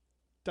 which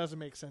doesn't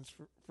make sense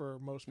for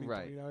most people.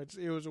 Right.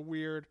 It was a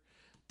weird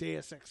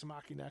Deus Ex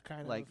Machina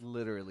kind like of.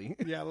 literally.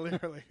 Yeah,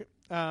 literally.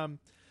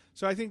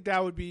 So I think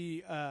that would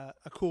be a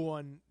cool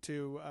one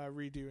to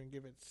redo and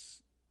give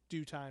its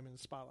due time in the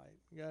spotlight.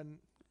 You got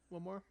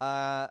one more?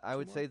 I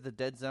would say The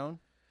Dead Zone,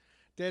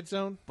 Dead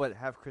Zone. but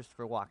have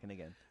Christopher Walken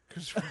again.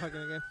 Christopher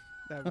Walken again.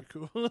 That would be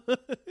cool.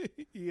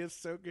 He is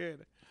so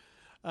good.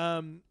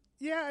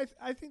 Yeah,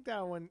 I think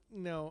that one,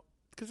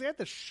 because they had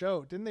the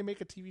show. Didn't they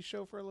make a TV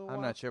show for a little while?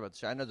 I'm not sure about the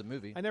show. I know the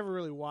movie. I never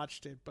really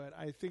watched it, but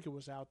I think it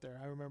was out there.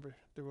 I remember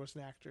there was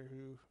an actor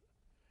who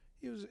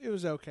it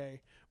was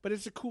okay, but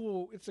it's a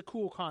cool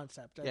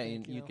concept. I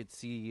think, you could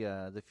see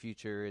the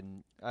future,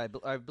 and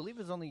I believe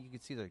it's only you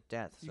could see their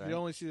deaths. You right? could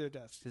only see their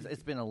deaths. 'Cause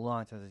it's been a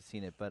long time since I've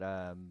seen it, but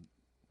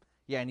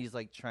yeah, and he's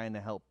like trying to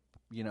help,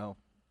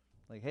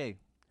 like, hey,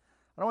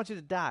 I don't want you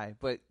to die,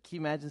 but can you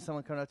imagine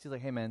someone coming up to you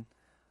like, hey man,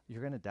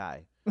 you're gonna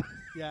die,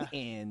 Yeah,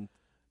 and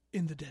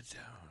in the dead zone.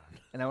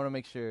 I want to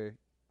make sure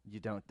you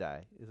don't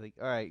die. It's like,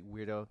 all right,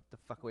 weirdo, the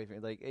fuck away from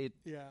me. Like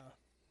Yeah,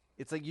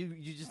 it's like you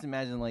just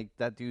imagine like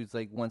that dude's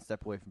like one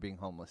step away from being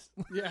homeless.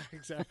 yeah,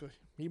 exactly.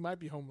 He might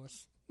be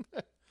homeless.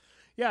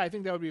 Yeah, I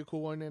think that would be a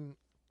cool one, and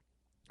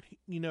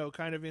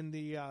kind of in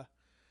the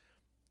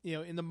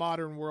in the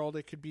modern world,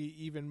 it could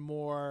be even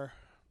more.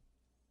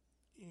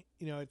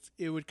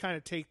 It would kind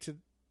of take to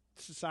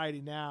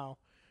society now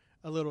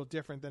a little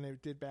different than it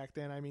did back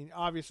then. I mean,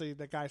 obviously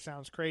the guy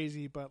sounds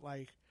crazy, but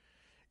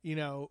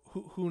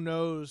who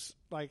knows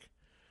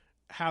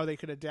how they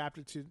could adapt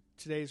it to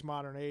today's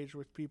modern age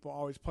with people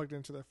always plugged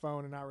into their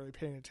phone and not really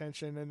paying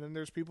attention. And then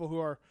there's people who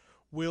are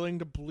willing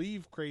to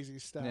believe crazy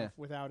stuff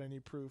without any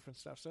proof and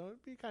stuff. So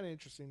it'd be kind of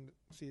interesting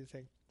to see the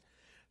thing.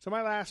 So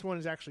my last one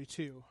is actually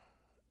two,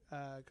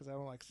 because I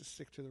don't like to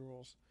stick to the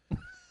rules.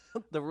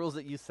 The rules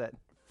that you set.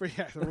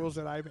 The rules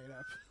that I made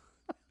up.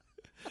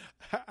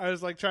 I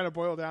was trying to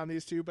boil down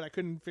these two, but I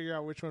couldn't figure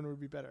out which one would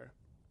be better.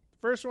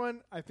 First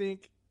one, I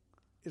think,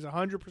 is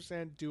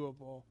 100%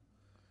 doable,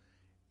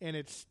 and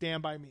it's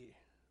Stand By Me.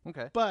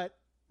 Okay. But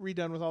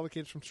redone with all the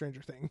kids from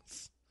Stranger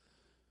Things.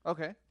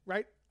 Okay.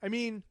 Right? I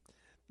mean,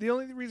 the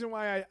only reason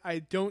why I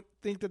don't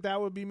think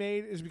that would be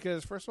made is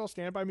because, first of all,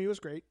 Stand By Me was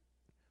great.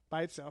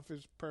 By itself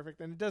is perfect,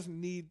 and it doesn't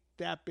need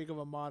that big of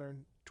a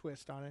modern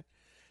twist on it.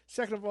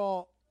 Second of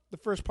all, the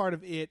first part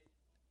of it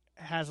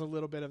has a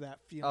little bit of that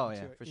feeling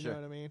to it. For you sure.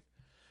 know what I mean?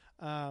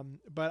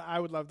 But I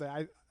would love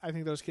that. I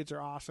think those kids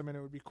are awesome, and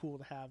it would be cool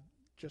to have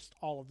just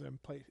all of them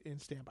play in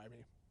Stand By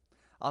Me.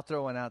 I'll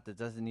throw one out that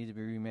doesn't need to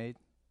be remade.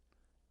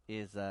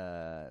 Is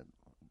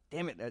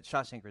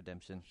Shawshank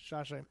Redemption.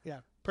 Shawshank, yeah,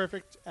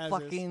 perfect as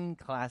Fucking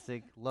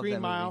classic. Love Green that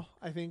Mile, movie.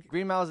 I think.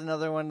 Green Mile is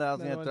another one that I was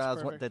That going to throw one's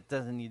out perfect. that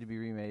doesn't need to be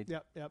remade.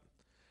 Yep.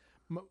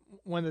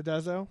 One that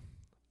does though,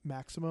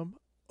 Maximum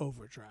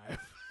Overdrive,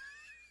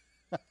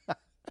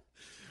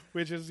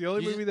 which is the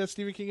only movie that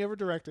Stephen King ever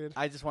directed.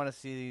 I just want to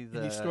see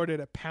And he snorted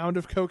a pound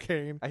of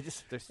cocaine.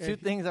 There's two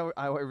things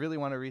I really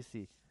want to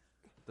re-see: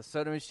 the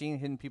soda machine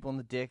hitting people in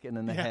the dick and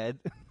in the head.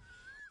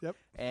 Yep.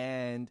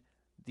 And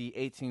the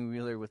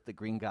 18-wheeler with the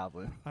Green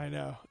Goblin. I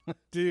know,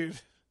 dude.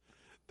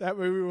 That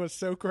movie was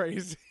so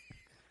crazy.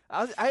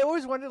 I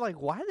always wondered,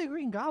 why the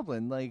Green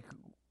Goblin?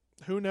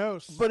 Who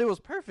knows? But it was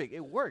perfect.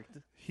 It worked.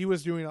 He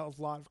was doing a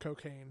lot of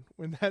cocaine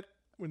when that.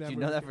 Do you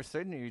know that for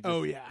certain? Or you just...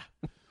 Oh yeah,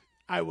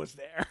 I was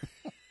there.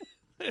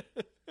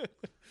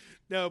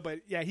 No, but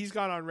yeah, he's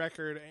gone on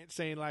record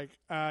saying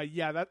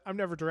that I'm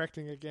never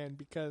directing again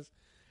because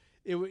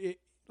it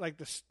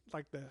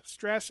the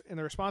stress and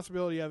the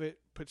responsibility of it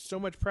put so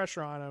much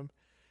pressure on him,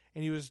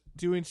 and he was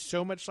doing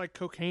so much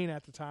cocaine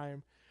at the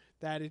time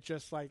that it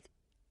just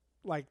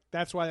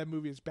that's why that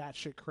movie is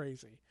batshit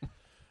crazy.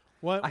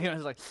 What I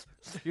was like,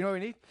 you know what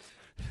we need?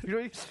 You know what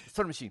we need?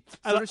 Soda machine.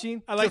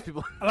 Machine. I like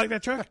people. I like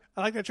that truck.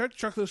 The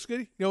truck looks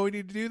good. You know what we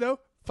need to do though?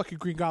 Fucking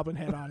Green Goblin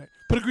head on it.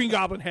 Put a Green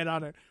Goblin head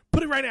on it.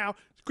 Put it right now.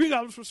 Green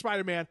Goblin's from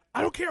Spider-Man.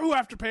 I don't care who I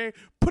have to pay.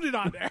 Put it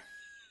on there.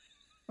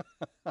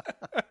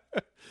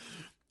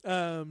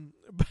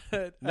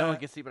 But no one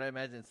can see, but I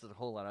imagine it's a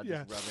whole lot of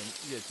Yeah.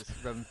 just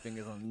rubbing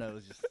fingers on the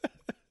nose. Just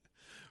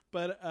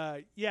But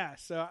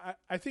so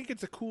I think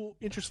it's a cool,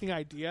 interesting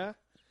idea.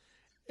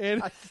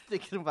 And I was just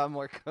thinking about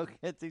more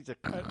cokeheads. He's just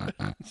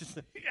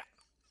like,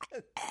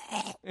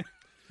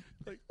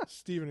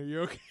 Steven, are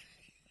you okay?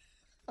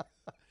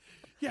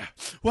 Yeah.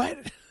 What?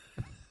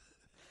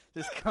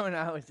 just coming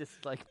out with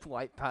just like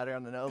white powder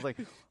on the nose. Like,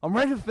 I'm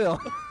ready to film.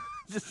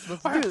 Just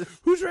let's All do right, this.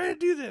 who's ready to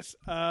do this?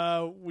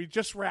 We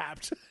just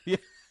wrapped.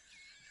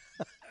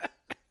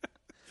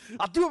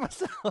 I'll do it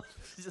myself.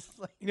 Just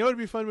like, You know what would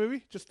be a fun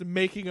movie? Just the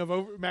making of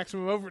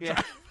Maximum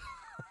Overdrive.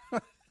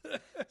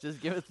 just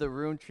give it the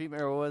room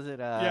treatment, or what was it?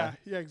 Yeah,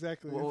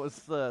 exactly. What was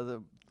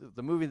the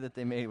movie that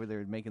they made where they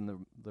were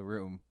making the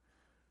room?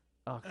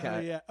 Oh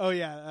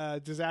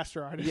god.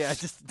 Disaster Artist. Yeah,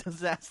 just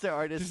Disaster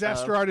Artist.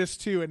 Disaster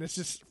Artist 2, and it's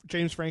just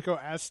James Franco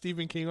as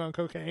Stephen King on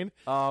cocaine.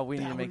 Oh, we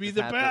need That to would make be this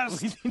the happen.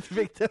 best. We need to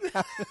make that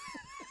happen.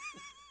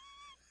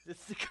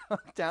 Just to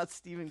conked out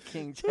Stephen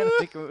King trying to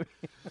make a movie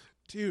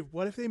Dude,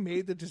 what if they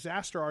made the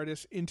Disaster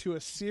Artist into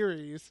a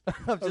series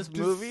of just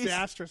movies.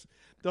 disasters?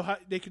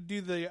 They could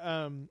do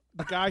the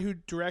guy who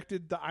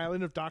directed The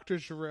Island of Dr.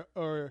 Giro,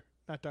 or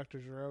not Dr.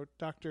 Giro,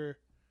 Dr.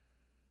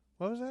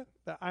 What was that?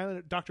 The Island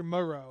of Dr.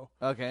 Moreau.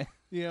 Okay.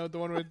 You know, the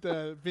one with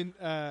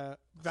Val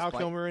Spike-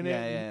 Kilmer in it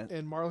yeah.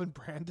 and Marlon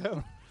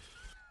Brando.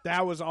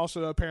 That was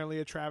also apparently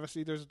a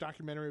travesty. There's a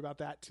documentary about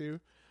that too.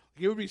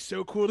 Like, it would be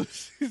so cool to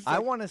see. I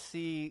want to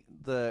see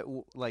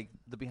the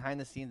behind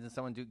the scenes and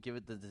someone give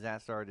it the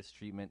Disaster Artist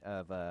treatment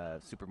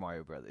of Super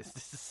Mario Brothers.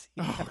 Just to see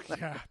Oh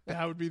yeah,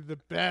 that would be the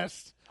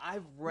best.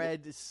 I've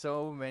read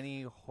so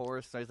many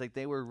horror stories. Like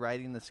they were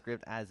writing the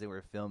script as they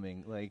were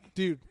filming. Like,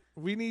 Dude,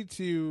 we need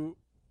to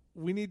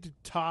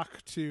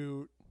talk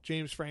to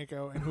James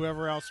Franco and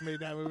whoever else made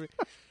that movie.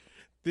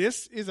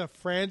 This is a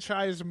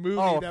franchise movie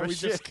that for we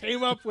sure. just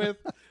came up with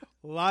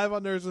live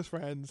on Nerds with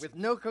Friends. with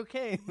no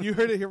cocaine. You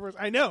heard it here first.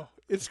 I know.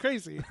 It's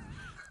crazy.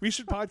 We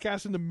should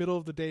podcast in the middle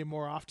of the day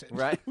more often.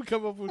 Right. We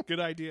come up with good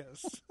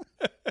ideas.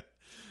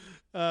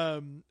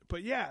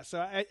 But yeah, so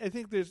I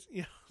think there's,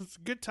 it's a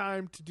good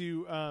time to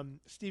do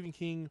Stephen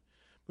King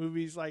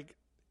movies. Like,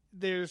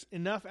 there's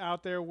enough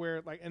out there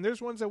where, like, and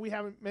there's ones that we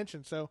haven't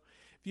mentioned. So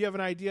if you have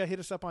an idea, hit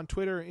us up on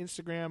Twitter,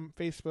 Instagram,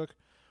 Facebook,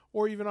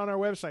 or even on our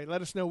website.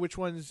 Let us know which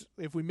ones,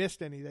 if we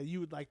missed any, that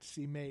you would like to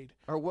see made.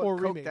 Or what or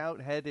coked remade.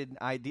 out headed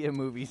idea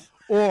movies.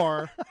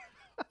 Or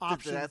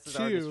option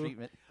Disaster Artist 2,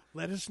 treatment.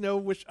 let us know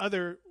which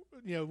other,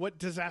 what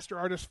Disaster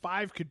Artist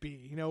 5 could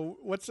be.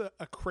 What's a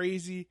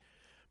crazy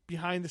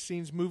behind the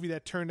scenes movie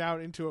that turned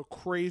out into a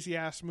crazy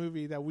ass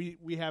movie that we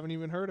haven't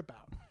even heard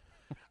about.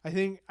 I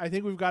think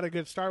we've got a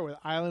good start with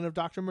Island of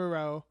Dr.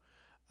 Moreau,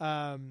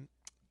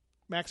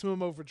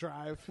 Maximum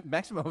Overdrive,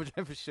 Maximum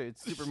Overdrive for sure.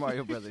 It's Super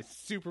Mario Brothers.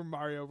 Super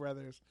Mario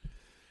Brothers.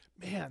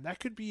 Man, that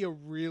could be a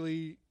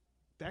really,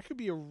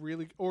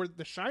 or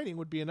The Shining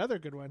would be another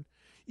good one,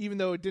 even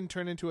though it didn't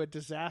turn into a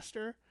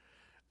disaster.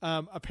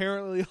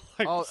 Apparently,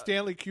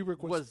 Stanley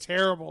Kubrick was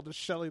terrible to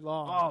Shelley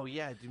Long. Oh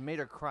yeah, dude, made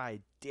her cry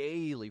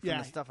daily from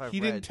the stuff I've read.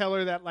 He didn't tell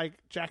her that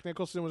Jack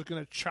Nicholson was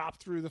going to chop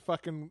through the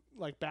fucking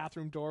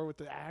bathroom door with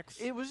the axe.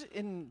 It was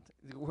in.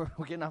 We're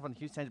getting off on a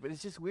huge tangent, but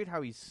it's just weird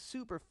how he's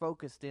super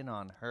focused in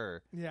on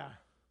her. Yeah,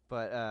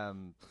 but I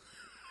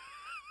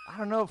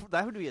don't know if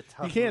that would be a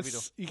tough.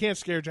 You can't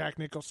scare Jack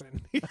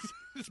Nicholson.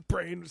 His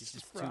brain was He's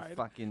just fried. too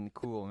fucking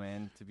cool,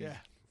 man, to be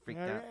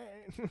freaked out.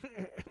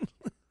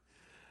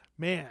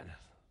 Man,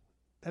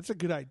 that's a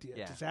good idea.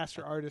 Yeah.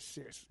 Disaster Artist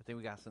series. I think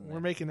we got something. We're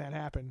there. making that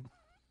happen.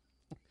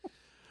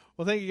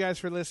 Well, thank you guys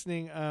for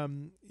listening.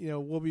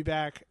 We'll be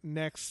back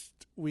next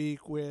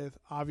week with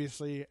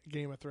obviously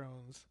Game of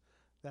Thrones.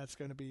 That's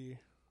going to be.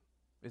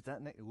 Is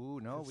that?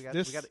 Ooh, no, we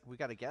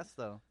got a guest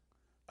though.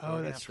 So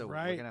Oh, that's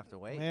right. We're gonna have to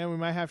wait, Man, we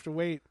might have to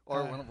wait.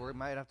 or we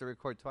might have to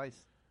record twice.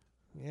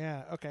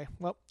 Yeah. Okay.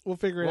 Well, we'll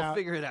figure it out. We'll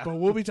figure it out. But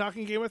we'll be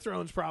talking Game of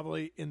Thrones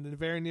probably in the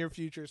very near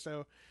future.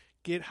 So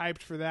get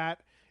hyped for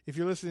that. If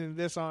you're listening to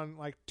this on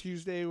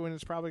Tuesday when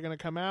it's probably going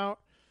to come out,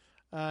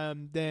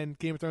 then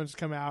Game of Thrones has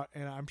come out,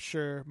 and I'm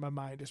sure my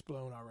mind is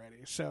blown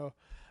already. So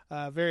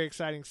very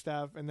exciting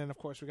stuff. And then, of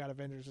course, we got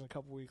Avengers in a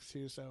couple weeks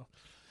too. So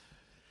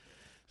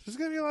there's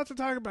going to be a lot to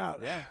talk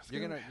about. Yeah,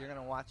 you're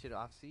gonna watch it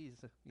off seas.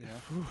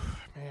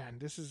 Man,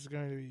 this is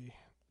going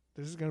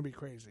to be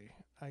crazy.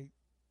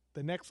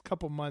 The next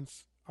couple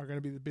months are going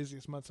to be the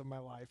busiest months of my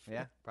life.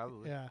 Yeah,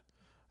 probably. Yeah,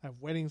 I have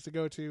weddings to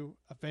go to,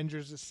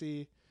 Avengers to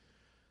see,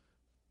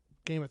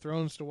 Game of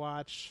Thrones to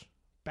watch,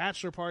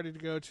 bachelor party to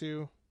go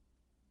to,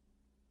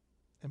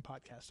 and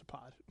podcast to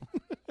pod.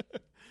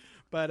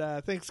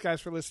 But thanks, guys,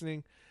 for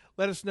listening.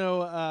 Let us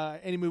know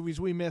any movies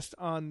we missed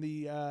on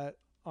the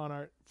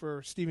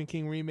for Stephen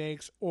King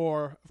remakes,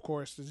 or of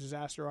course the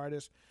Disaster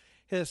Artist.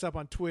 Hit us up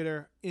on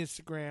Twitter,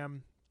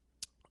 Instagram,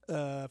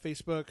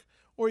 Facebook,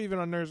 or even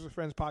on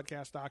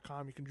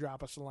nerdswithfriendspodcast.com. You can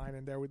drop us a line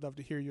in there. We'd love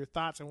to hear your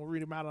thoughts, and we'll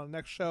read them out on the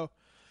next show.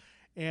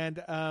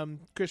 And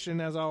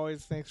Christian, as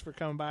always, thanks for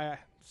coming by.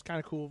 It's kind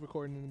of cool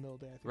recording in the middle of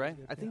the day. Right?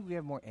 I think we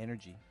have more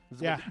energy.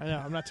 Yeah, I know.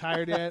 I'm not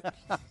tired yet.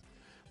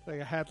 I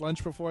had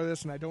lunch before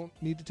this, and I don't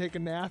need to take a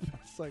nap.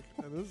 It's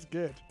this is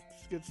good.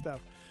 This is good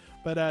stuff.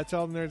 But to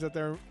all the nerds out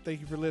there,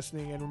 thank you for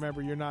listening. And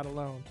remember, you're not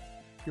alone.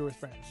 you're with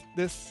friends.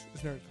 This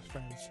is Nerds with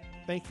Friends.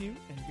 Thank you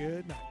and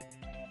good night.